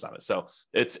order to close on it. So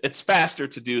it's faster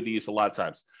to do these a lot of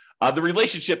times. The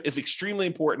relationship is extremely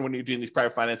important when you're doing these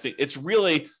private financing. It's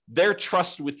really their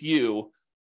trust with you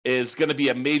is going to be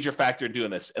a major factor in doing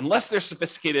this. Unless they're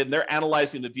sophisticated and they're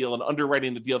analyzing the deal and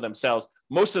underwriting the deal themselves,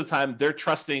 most of the time they're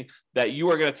trusting that you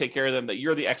are going to take care of them, that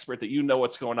you're the expert, that you know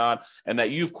what's going on, and that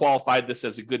you've qualified this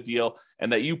as a good deal,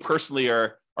 and that you personally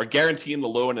are guaranteeing the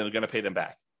loan and are going to pay them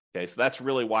back. Okay, so that's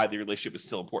really why the relationship is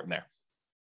still important there.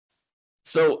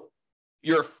 So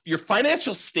your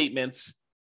financial statements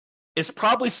is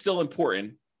probably still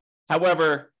important.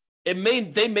 However, they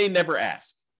may never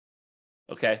ask.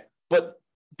 Okay, but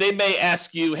they may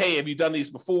ask you, hey, have you done these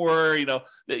before?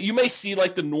 You may see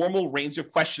like the normal range of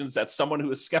questions that someone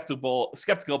who is skeptical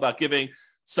about giving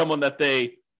someone that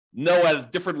they know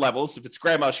at different levels. If it's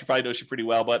grandma, she probably knows you pretty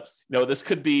well, but this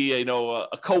could be,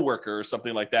 a coworker or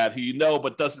something like that who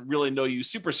but doesn't really know you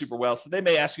super, super well. So they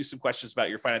may ask you some questions about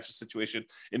your financial situation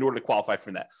in order to qualify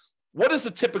for that. What is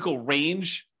the typical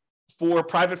range for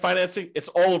private financing? It's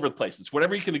all over the place. It's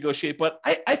whatever you can negotiate, but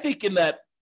I think in that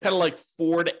kind of like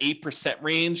 4 to 8%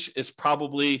 range is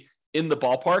probably in the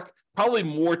ballpark, probably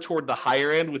more toward the higher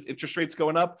end with interest rates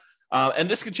going up. And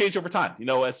this can change over time.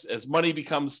 As money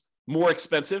becomes more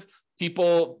expensive,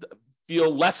 people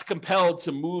feel less compelled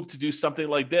to move to do something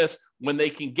like this when they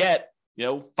can get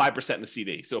 5% in a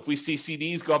CD. So if we see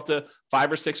CDs go up to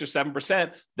 5 or 6 or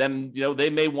 7%, then,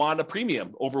 they may want a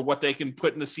premium over what they can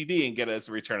put in the CD and get as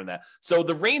a return on that. So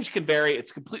the range can vary.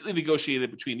 It's completely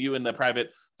negotiated between you and the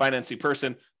private financing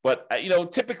person. But,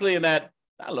 typically in that,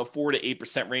 4 to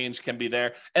 8% range can be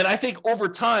there. And I think over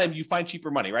time you find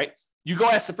cheaper money, right? You go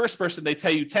ask the first person, they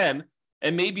tell you 10,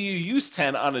 and maybe you use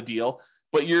 10 on a deal,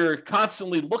 but you're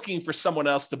constantly looking for someone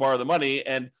else to borrow the money.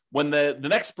 And when the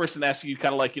next person asks you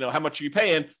kind of like, how much are you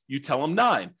paying? You tell them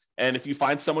 9. And if you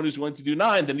find someone who's willing to do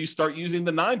 9, then you start using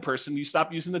the 9 person, you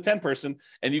stop using the 10 person,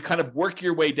 and you kind of work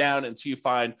your way down until you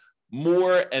find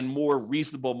more and more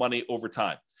reasonable money over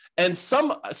time. And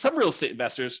some real estate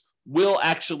investors will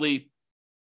actually,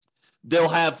 they'll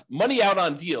have money out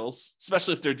on deals,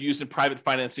 especially if they're using private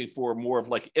financing for more of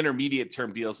like intermediate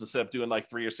term deals instead of doing like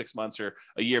 3 or 6 months or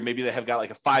a year. Maybe they have got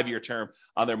like a 5-year term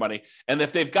on their money. And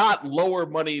if they've got lower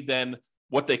money than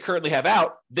what they currently have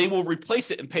out, they will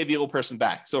replace it and pay the old person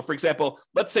back. So for example,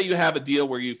 let's say you have a deal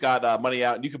where you've got money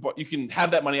out and you can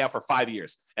have that money out for 5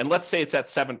 years. And let's say it's at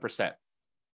 7%.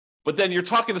 But then you're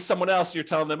talking to someone else, you're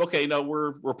telling them, okay,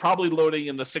 we're probably loading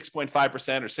in the 6.5%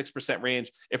 or 6%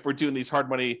 range if we're doing these hard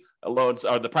money loans,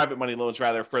 or the private money loans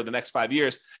rather, for the next 5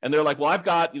 years. And they're like, well, I've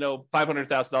got,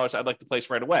 $500,000 I'd like to place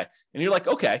right away. And you're like,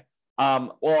 okay,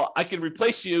 well, I can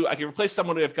replace you. I can replace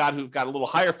someone who've got a little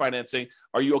higher financing.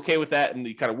 Are you okay with that? And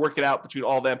you kind of work it out between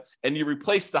all of them. And you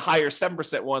replace the higher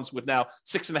 7% ones with now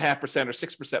 6.5% or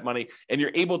 6% money. And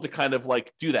you're able to kind of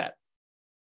like do that.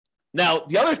 Now,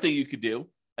 the other thing you could do,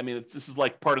 this is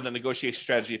like part of the negotiation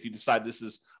strategy if you decide this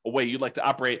is a way you'd like to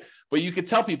operate, but you could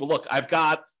tell people, look, I've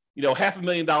got,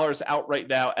 $500,000 out right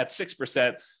now at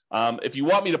 6%. If you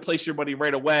want me to place your money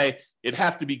right away, it'd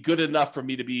have to be good enough for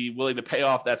me to be willing to pay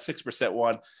off that 6%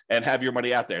 one and have your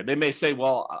money out there. They may say,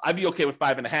 well, I'd be okay with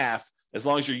 5.5 as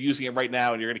long as you're using it right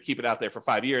now and you're going to keep it out there for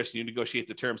 5 years. So you negotiate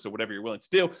the terms of whatever you're willing to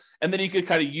do. And then you could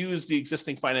kind of use the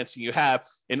existing financing you have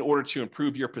in order to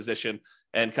improve your position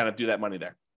and kind of do that money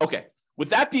there. Okay. With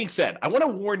that being said, I want to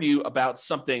warn you about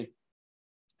something,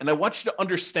 and I want you to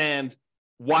understand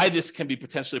why this can be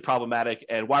potentially problematic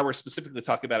and why we're specifically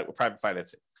talking about it with private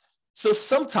financing. So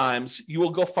sometimes you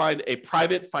will go find a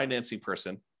private financing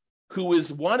person who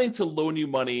is wanting to loan you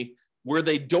money where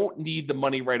they don't need the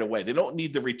money right away. They don't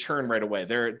need the return right away.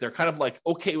 They're kind of like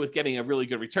okay with getting a really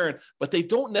good return, but they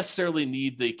don't necessarily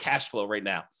need the cash flow right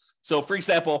now. So for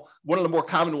example, one of the more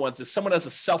common ones is someone has a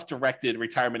self-directed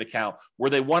retirement account where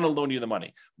they want to loan you the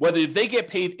money. Whether they get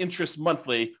paid interest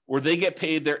monthly or they get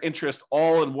paid their interest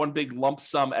all in one big lump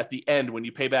sum at the end when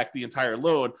you pay back the entire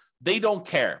loan, they don't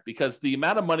care because the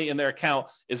amount of money in their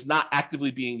account is not actively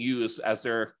being used as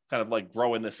they're kind of like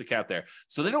growing this account there.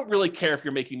 So they don't really care if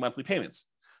you're making monthly payments.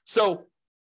 So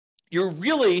you're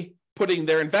really putting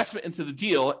their investment into the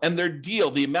deal, and their deal,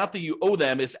 the amount that you owe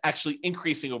them, is actually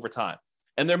increasing over time.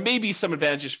 And there may be some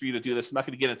advantages for you to do this. I'm not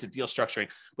going to get into deal structuring,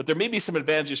 but there may be some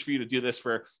advantages for you to do this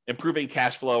for improving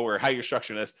cash flow or how you're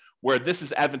structuring this, where this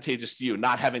is advantageous to you,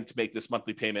 not having to make this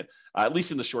monthly payment, at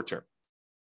least in the short term.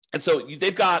 And so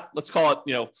they've got, let's call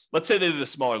it, let's say they did a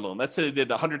smaller loan. Let's say they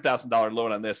did a $100,000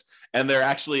 loan on this, and they're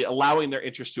actually allowing their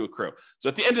interest to accrue. So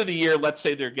at the end of the year, let's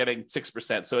say they're getting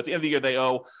 6%. So at the end of the year, they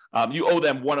owe, you owe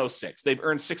them 106. They've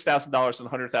earned $6,000 on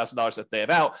the $100,000 that they have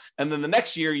out. And then the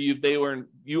next year, you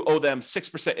owe them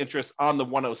 6% interest on the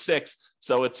 106.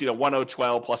 So it's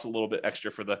 1012 plus a little bit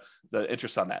extra for the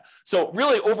interest on that. So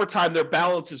really over time, their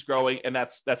balance is growing, and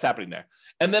that's happening there.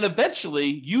 And then eventually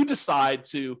you decide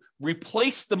to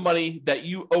replace the money that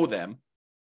you owe them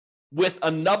with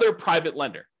another private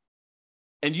lender.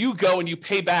 And you go and you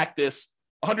pay back this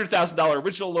 $100,000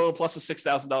 original loan plus the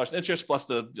 $6,000 in interest plus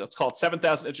the, let's call it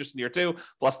 $7,000 interest in year 2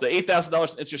 plus the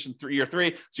 $8,000 in interest in year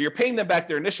 3. So you're paying them back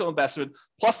their initial investment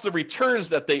plus the returns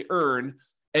that they earn.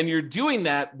 And you're doing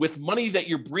that with money that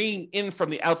you're bringing in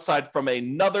from the outside from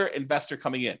another investor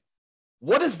coming in.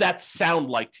 What does that sound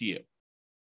like to you?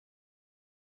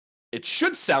 It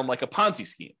should sound like a Ponzi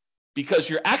scheme, because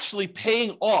you're actually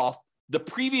paying off the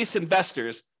previous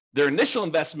investors, their initial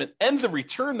investment and the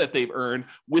return that they've earned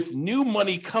with new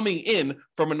money coming in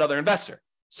from another investor.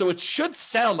 So it should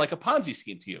sound like a Ponzi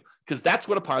scheme to you, because that's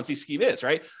what a Ponzi scheme is,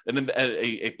 right? And then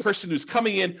a person who's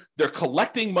coming in, they're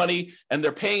collecting money and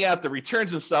they're paying out the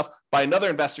returns and stuff by another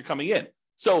investor coming in.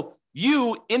 So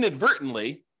you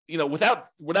inadvertently, without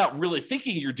really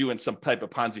thinking you're doing some type of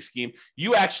Ponzi scheme,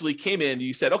 you actually came in,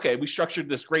 you said, okay, we structured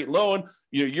this great loan.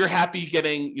 You're happy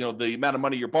getting, the amount of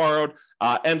money you borrowed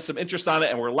and some interest on it.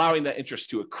 And we're allowing that interest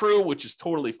to accrue, which is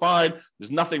totally fine.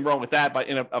 There's nothing wrong with that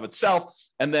in and of itself.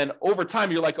 And then over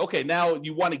time, you're like, okay, now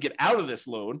you want to get out of this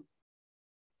loan.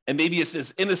 And maybe it's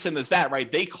as innocent as that,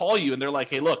 right? They call you and they're like,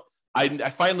 hey, look, I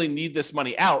finally need this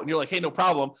money out. And you're like, hey, no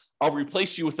problem. I'll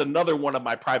replace you with another one of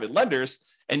my private lenders.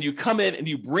 And you come in and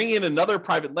you bring in another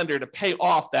private lender to pay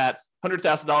off that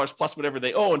 $100,000 plus whatever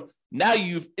they own. Now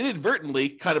you've inadvertently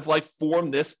kind of like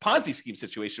formed this Ponzi scheme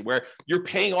situation where you're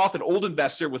paying off an old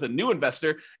investor with a new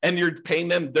investor and you're paying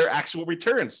them their actual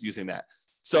returns using that.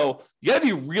 So you got to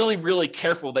be really, really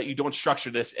careful that you don't structure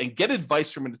this, and get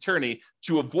advice from an attorney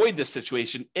to avoid this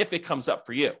situation if it comes up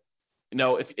for you.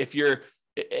 If you're,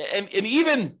 and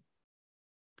even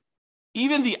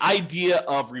even the idea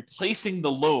of replacing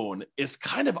the loan is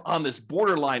kind of on this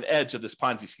borderline edge of this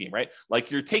Ponzi scheme, right?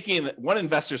 Like you're taking one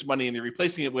investor's money and you're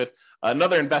replacing it with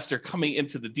another investor coming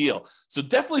into the deal. So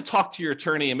definitely talk to your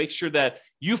attorney and make sure that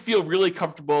you feel really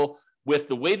comfortable with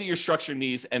the way that you're structuring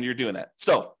these and you're doing that.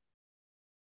 So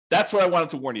that's what I wanted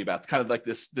to warn you about. It's kind of like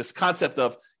this concept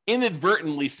of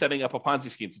inadvertently setting up a Ponzi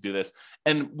scheme to do this.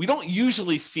 And we don't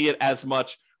usually see it as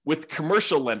much with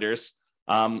commercial lenders.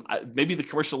 Maybe the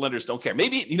commercial lenders don't care.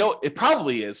 Maybe, it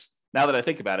probably is, now that I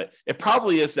think about it, it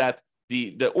probably is that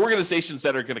the organizations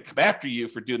that are going to come after you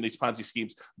for doing these Ponzi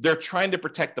schemes, they're trying to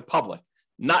protect the public,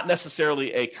 not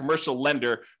necessarily a commercial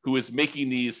lender who is making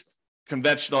these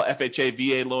conventional FHA,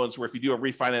 VA loans where if you do a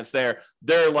refinance there,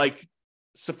 they're like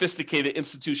sophisticated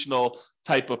institutional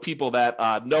type of people that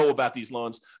know about these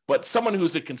loans. But someone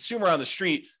who's a consumer on the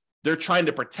street, they're trying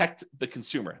to protect the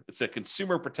consumer. It's a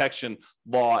consumer protection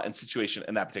law and situation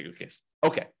in that particular case.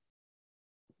 Okay.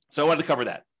 So I wanted to cover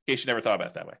that in case you never thought about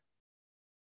it that way.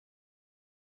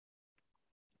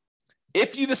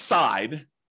 If you decide,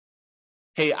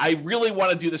 hey, I really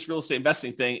want to do this real estate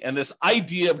investing thing, and this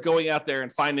idea of going out there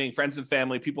and finding friends and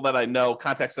family, people that I know,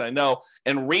 contacts that I know,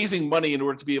 and raising money in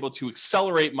order to be able to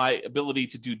accelerate my ability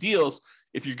to do deals,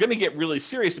 if you're going to get really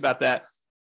serious about that,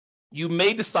 you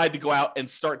may decide to go out and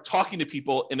start talking to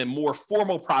people in a more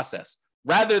formal process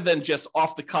rather than just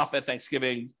off the cuff at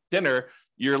Thanksgiving dinner.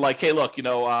 You're like, hey, look,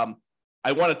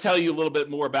 I want to tell you a little bit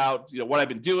more about, what I've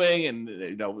been doing. And,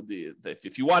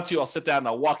 if you want to, I'll sit down and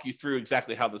I'll walk you through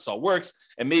exactly how this all works.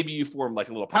 And maybe you form like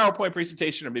a little PowerPoint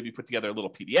presentation, or maybe put together a little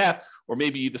PDF, or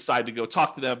maybe you decide to go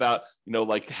talk to them about,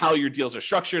 like how your deals are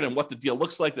structured and what the deal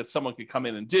looks like that someone could come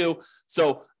in and do.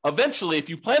 So eventually, if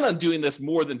you plan on doing this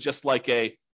more than just like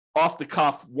a off the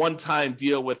cuff one-time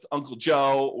deal with Uncle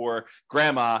Joe or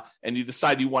grandma, and you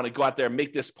decide you want to go out there and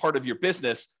make this part of your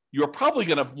business, you're probably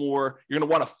going to want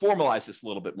to formalize this a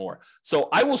little bit more. So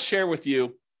I will share with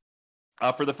you,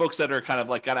 for the folks that are kind of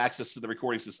like got access to the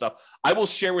recordings and stuff, I will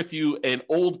share with you an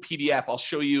old PDF.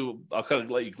 I'll kind of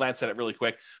let you glance at it really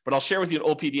quick, but I'll share with you an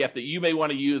old PDF that you may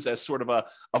want to use as sort of a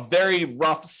very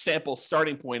rough sample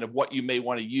starting point of what you may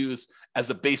want to use as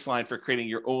a baseline for creating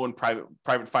your own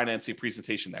private financing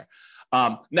presentation there.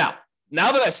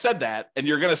 Now that I've said that, and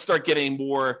you're going to start getting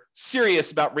more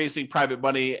serious about raising private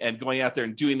money and going out there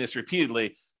and doing this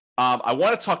repeatedly, I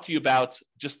want to talk to you about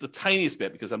just the tiniest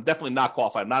bit, because I'm definitely not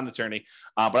qualified. I'm not an attorney,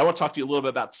 but I want to talk to you a little bit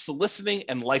about soliciting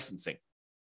and licensing.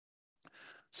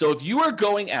 So if you are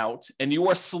going out and you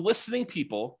are soliciting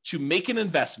people to make an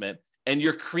investment and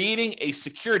you're creating a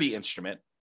security instrument,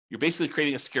 you're basically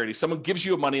creating a security. Someone gives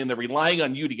you money and they're relying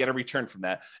on you to get a return from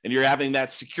that. And you're having that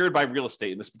secured by real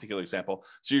estate in this particular example.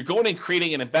 So you're going and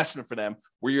creating an investment for them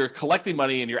where you're collecting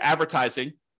money and you're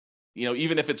advertising,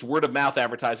 even if it's word of mouth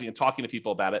advertising and talking to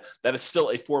people about it, that is still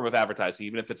a form of advertising,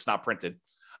 even if it's not printed.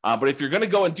 But if you're going to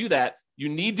go and do that, you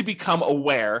need to become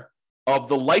aware of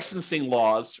the licensing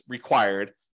laws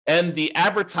required and the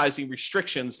advertising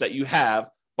restrictions that you have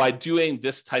by doing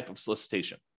this type of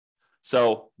solicitation.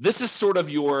 So this is sort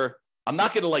of I'm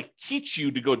not going to teach you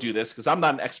to go do this because I'm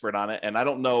not an expert on it and I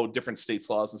don't know different states'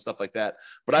 laws and stuff like that.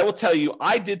 But I will tell you,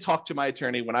 I did talk to my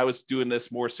attorney when I was doing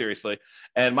this more seriously.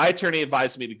 And my attorney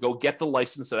advised me to go get the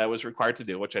license that I was required to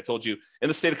do, which I told you in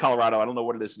the state of Colorado. I don't know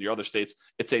what it is in your other states.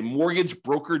 It's a mortgage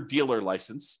broker dealer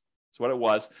license. That's what it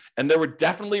was. And there were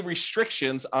definitely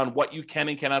restrictions on what you can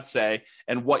and cannot say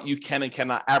and what you can and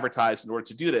cannot advertise in order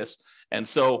to do this. And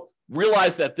so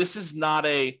realize that this is not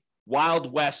a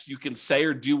Wild West. You can say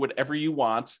or do whatever you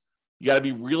want. You got to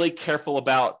be really careful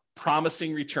about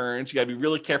promising returns. You got to be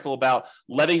really careful about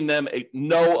letting them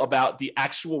know about the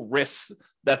actual risks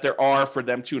that there are for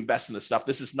them to invest in this stuff.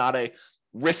 This is not a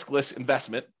riskless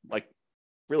investment, like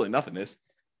really nothing is,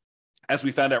 as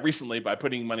we found out recently by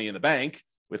putting money in the bank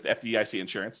with FDIC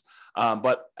insurance.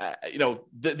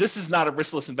 This is not a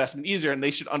riskless investment either, and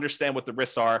they should understand what the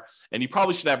risks are. And you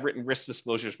probably should have written risk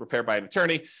disclosures prepared by an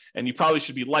attorney, and you probably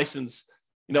should be licensed.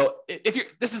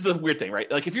 This is the weird thing,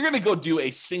 right? Like if you're going to go do a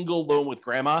single loan with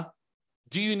grandma,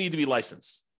 do you need to be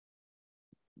licensed?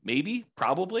 Maybe,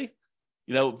 probably,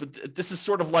 but this is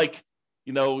sort of like,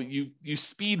 you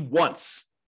speed once.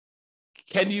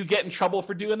 Can you get in trouble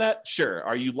for doing that? Sure.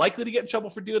 Are you likely to get in trouble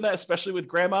for doing that, especially with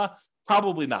grandma?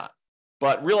 Probably not.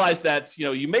 But realize that,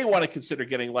 you may want to consider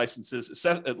getting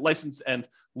licensed and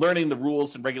learning the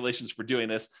rules and regulations for doing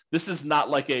this. This is not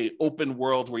like a open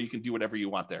world where you can do whatever you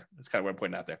want there. That's kind of what I'm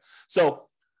pointing out there. So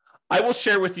I will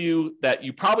share with you that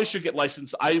you probably should get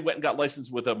licensed. I went and got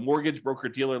licensed with a mortgage broker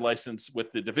dealer license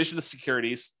with the Division of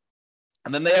Securities.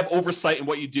 And then they have oversight in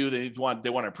what you do. They want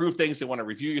to approve things. They want to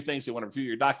review your things. They want to review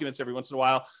your documents every once in a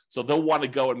while. So they'll want to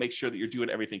go and make sure that you're doing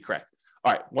everything correct.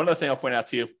 All right. One other thing I'll point out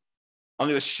to you. I'm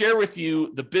going to share with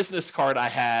you the business card I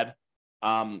had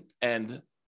and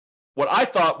what I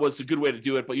thought was a good way to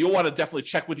do it, but you'll want to definitely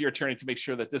check with your attorney to make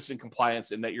sure that this is in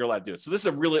compliance and that you're allowed to do it. So this is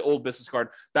a really old business card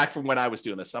back from when I was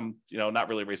doing this. I'm, not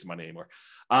really raising money anymore.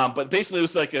 But basically it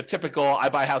was like a typical, I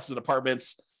buy houses and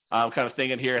apartments kind of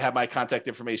thing in here. It had my contact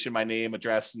information, my name,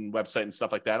 address, and website and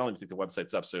stuff like that. I don't even think the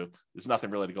website's up, so there's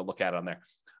nothing really to go look at on there.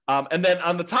 And then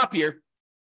on the top here,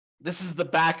 this is the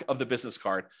back of the business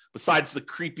card. Besides the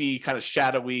creepy kind of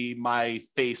shadowy, my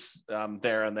face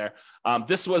there and there.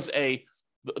 This was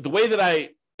the way that I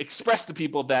expressed to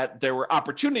people that there were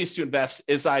opportunities to invest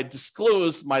is I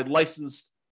disclose my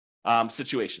licensed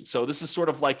situation. So this is sort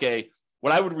of like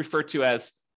what I would refer to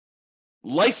as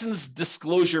licensed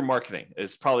disclosure marketing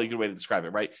is probably a good way to describe it,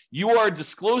 right? You are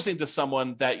disclosing to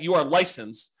someone that you are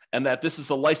licensed and that this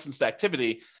is a licensed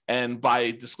activity. And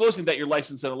by disclosing that you're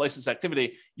licensed in a licensed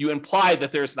activity, you imply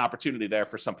that there's an opportunity there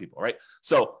for some people, right?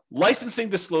 So licensing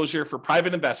disclosure for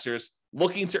private investors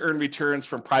looking to earn returns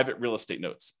from private real estate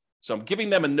notes. So I'm giving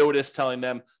them a notice telling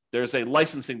them there's a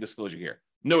licensing disclosure here.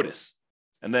 Notice.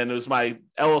 And then it was my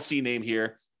LLC name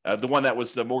here. The one that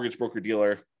was the mortgage broker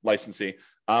dealer licensing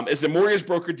is a mortgage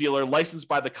broker dealer licensed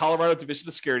by the Colorado Division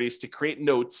of Securities to create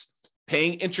notes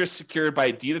paying interest secured by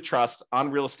a deed of trust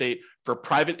on real estate for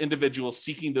private individuals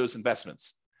seeking those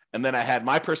investments. And then I had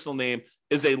my personal name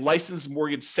is a licensed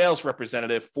mortgage sales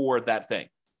representative for that thing.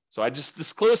 So I just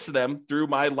disclosed to them through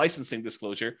my licensing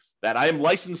disclosure that I am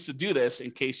licensed to do this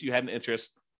in case you had an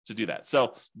interest to do that.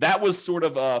 So that was sort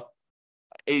of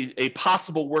a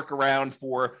possible workaround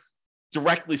for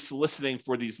directly soliciting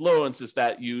for these loans is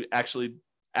that you actually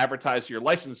advertise your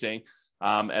licensing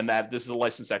and that this is a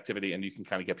licensed activity and you can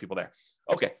kind of get people there.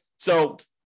 Okay, so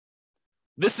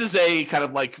this is a kind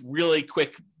of like really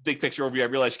quick, big picture overview. I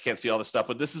realize you can't see all this stuff,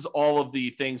 but this is all of the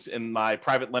things in my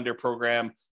private lender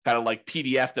program, kind of like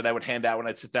PDF that I would hand out when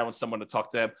I'd sit down with someone to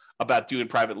talk to them about doing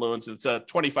private loans. It's a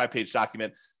 25-page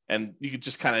document, and you could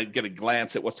just kind of get a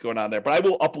glance at what's going on there. But I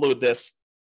will upload this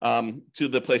to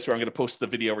the place where I'm going to post the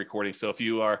video recording. So if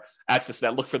you are accessing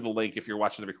that, look for the link if you're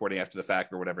watching the recording after the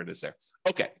fact or whatever it is there.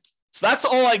 Okay, so that's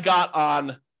all I got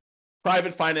on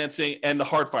private financing and the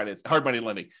hard money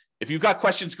lending. If you've got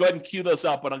questions, go ahead and queue those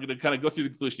up, but I'm going to kind of go through the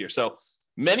conclusion here. So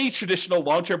many traditional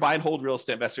long-term buy and hold real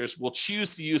estate investors will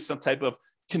choose to use some type of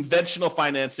conventional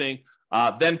financing,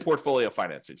 then portfolio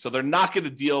financing. So they're not going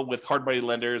to deal with hard money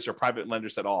lenders or private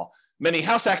lenders at all. Many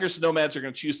house hackers and nomads are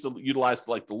going to choose to utilize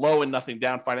like the low and nothing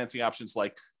down financing options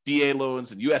like VA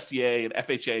loans and USDA and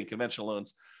FHA and conventional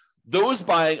loans. Those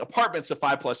buying apartments of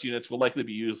 5+ units will likely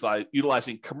be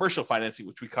utilizing commercial financing,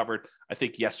 which we covered, I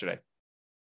think, yesterday.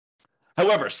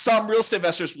 However, some real estate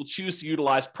investors will choose to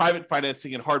utilize private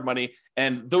financing and hard money.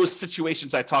 And those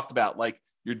situations I talked about, like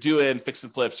you're doing fix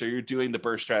and flips or you're doing the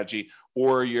BRRRR strategy,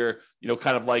 or you're,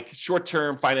 kind of like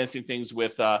short-term financing things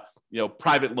with,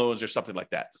 private loans or something like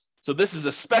that. So this is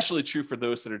especially true for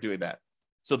those that are doing that.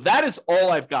 So that is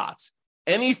all I've got.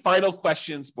 Any final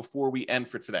questions before we end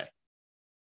for today?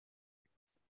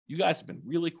 You guys have been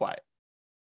really quiet.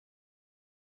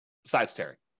 Besides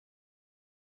Terry.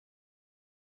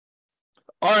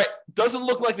 All right. Doesn't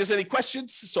look like there's any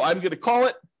questions, so I'm going to call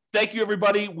it. Thank you,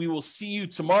 everybody. We will see you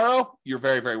tomorrow. You're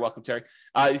very, very welcome, Terry.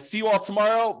 See you all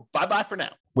tomorrow. Bye-bye for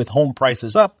now. With home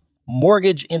prices up,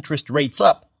 mortgage interest rates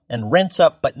up, and rents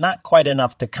up, but not quite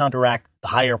enough to counteract the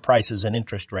higher prices and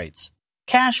interest rates.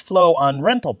 Cash flow on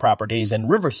rental properties in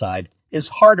Riverside is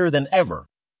harder than ever.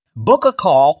 Book a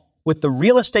call with the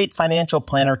Real Estate Financial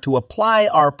Planner to apply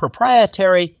our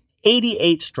proprietary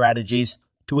 88 strategies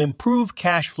to improve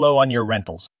cash flow on your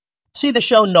rentals. See the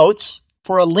show notes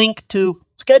for a link to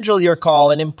schedule your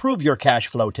call and improve your cash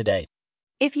flow today.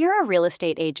 If you're a real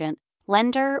estate agent,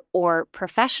 lender, or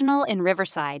professional in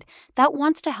Riverside that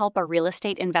wants to help our real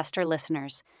estate investor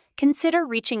listeners, consider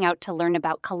reaching out to learn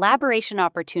about collaboration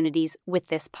opportunities with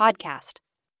this podcast.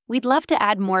 We'd love to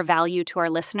add more value to our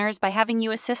listeners by having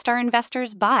you assist our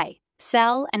investors buy,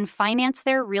 sell, and finance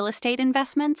their real estate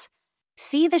investments.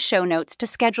 See the show notes to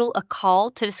schedule a call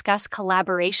to discuss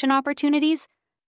collaboration opportunities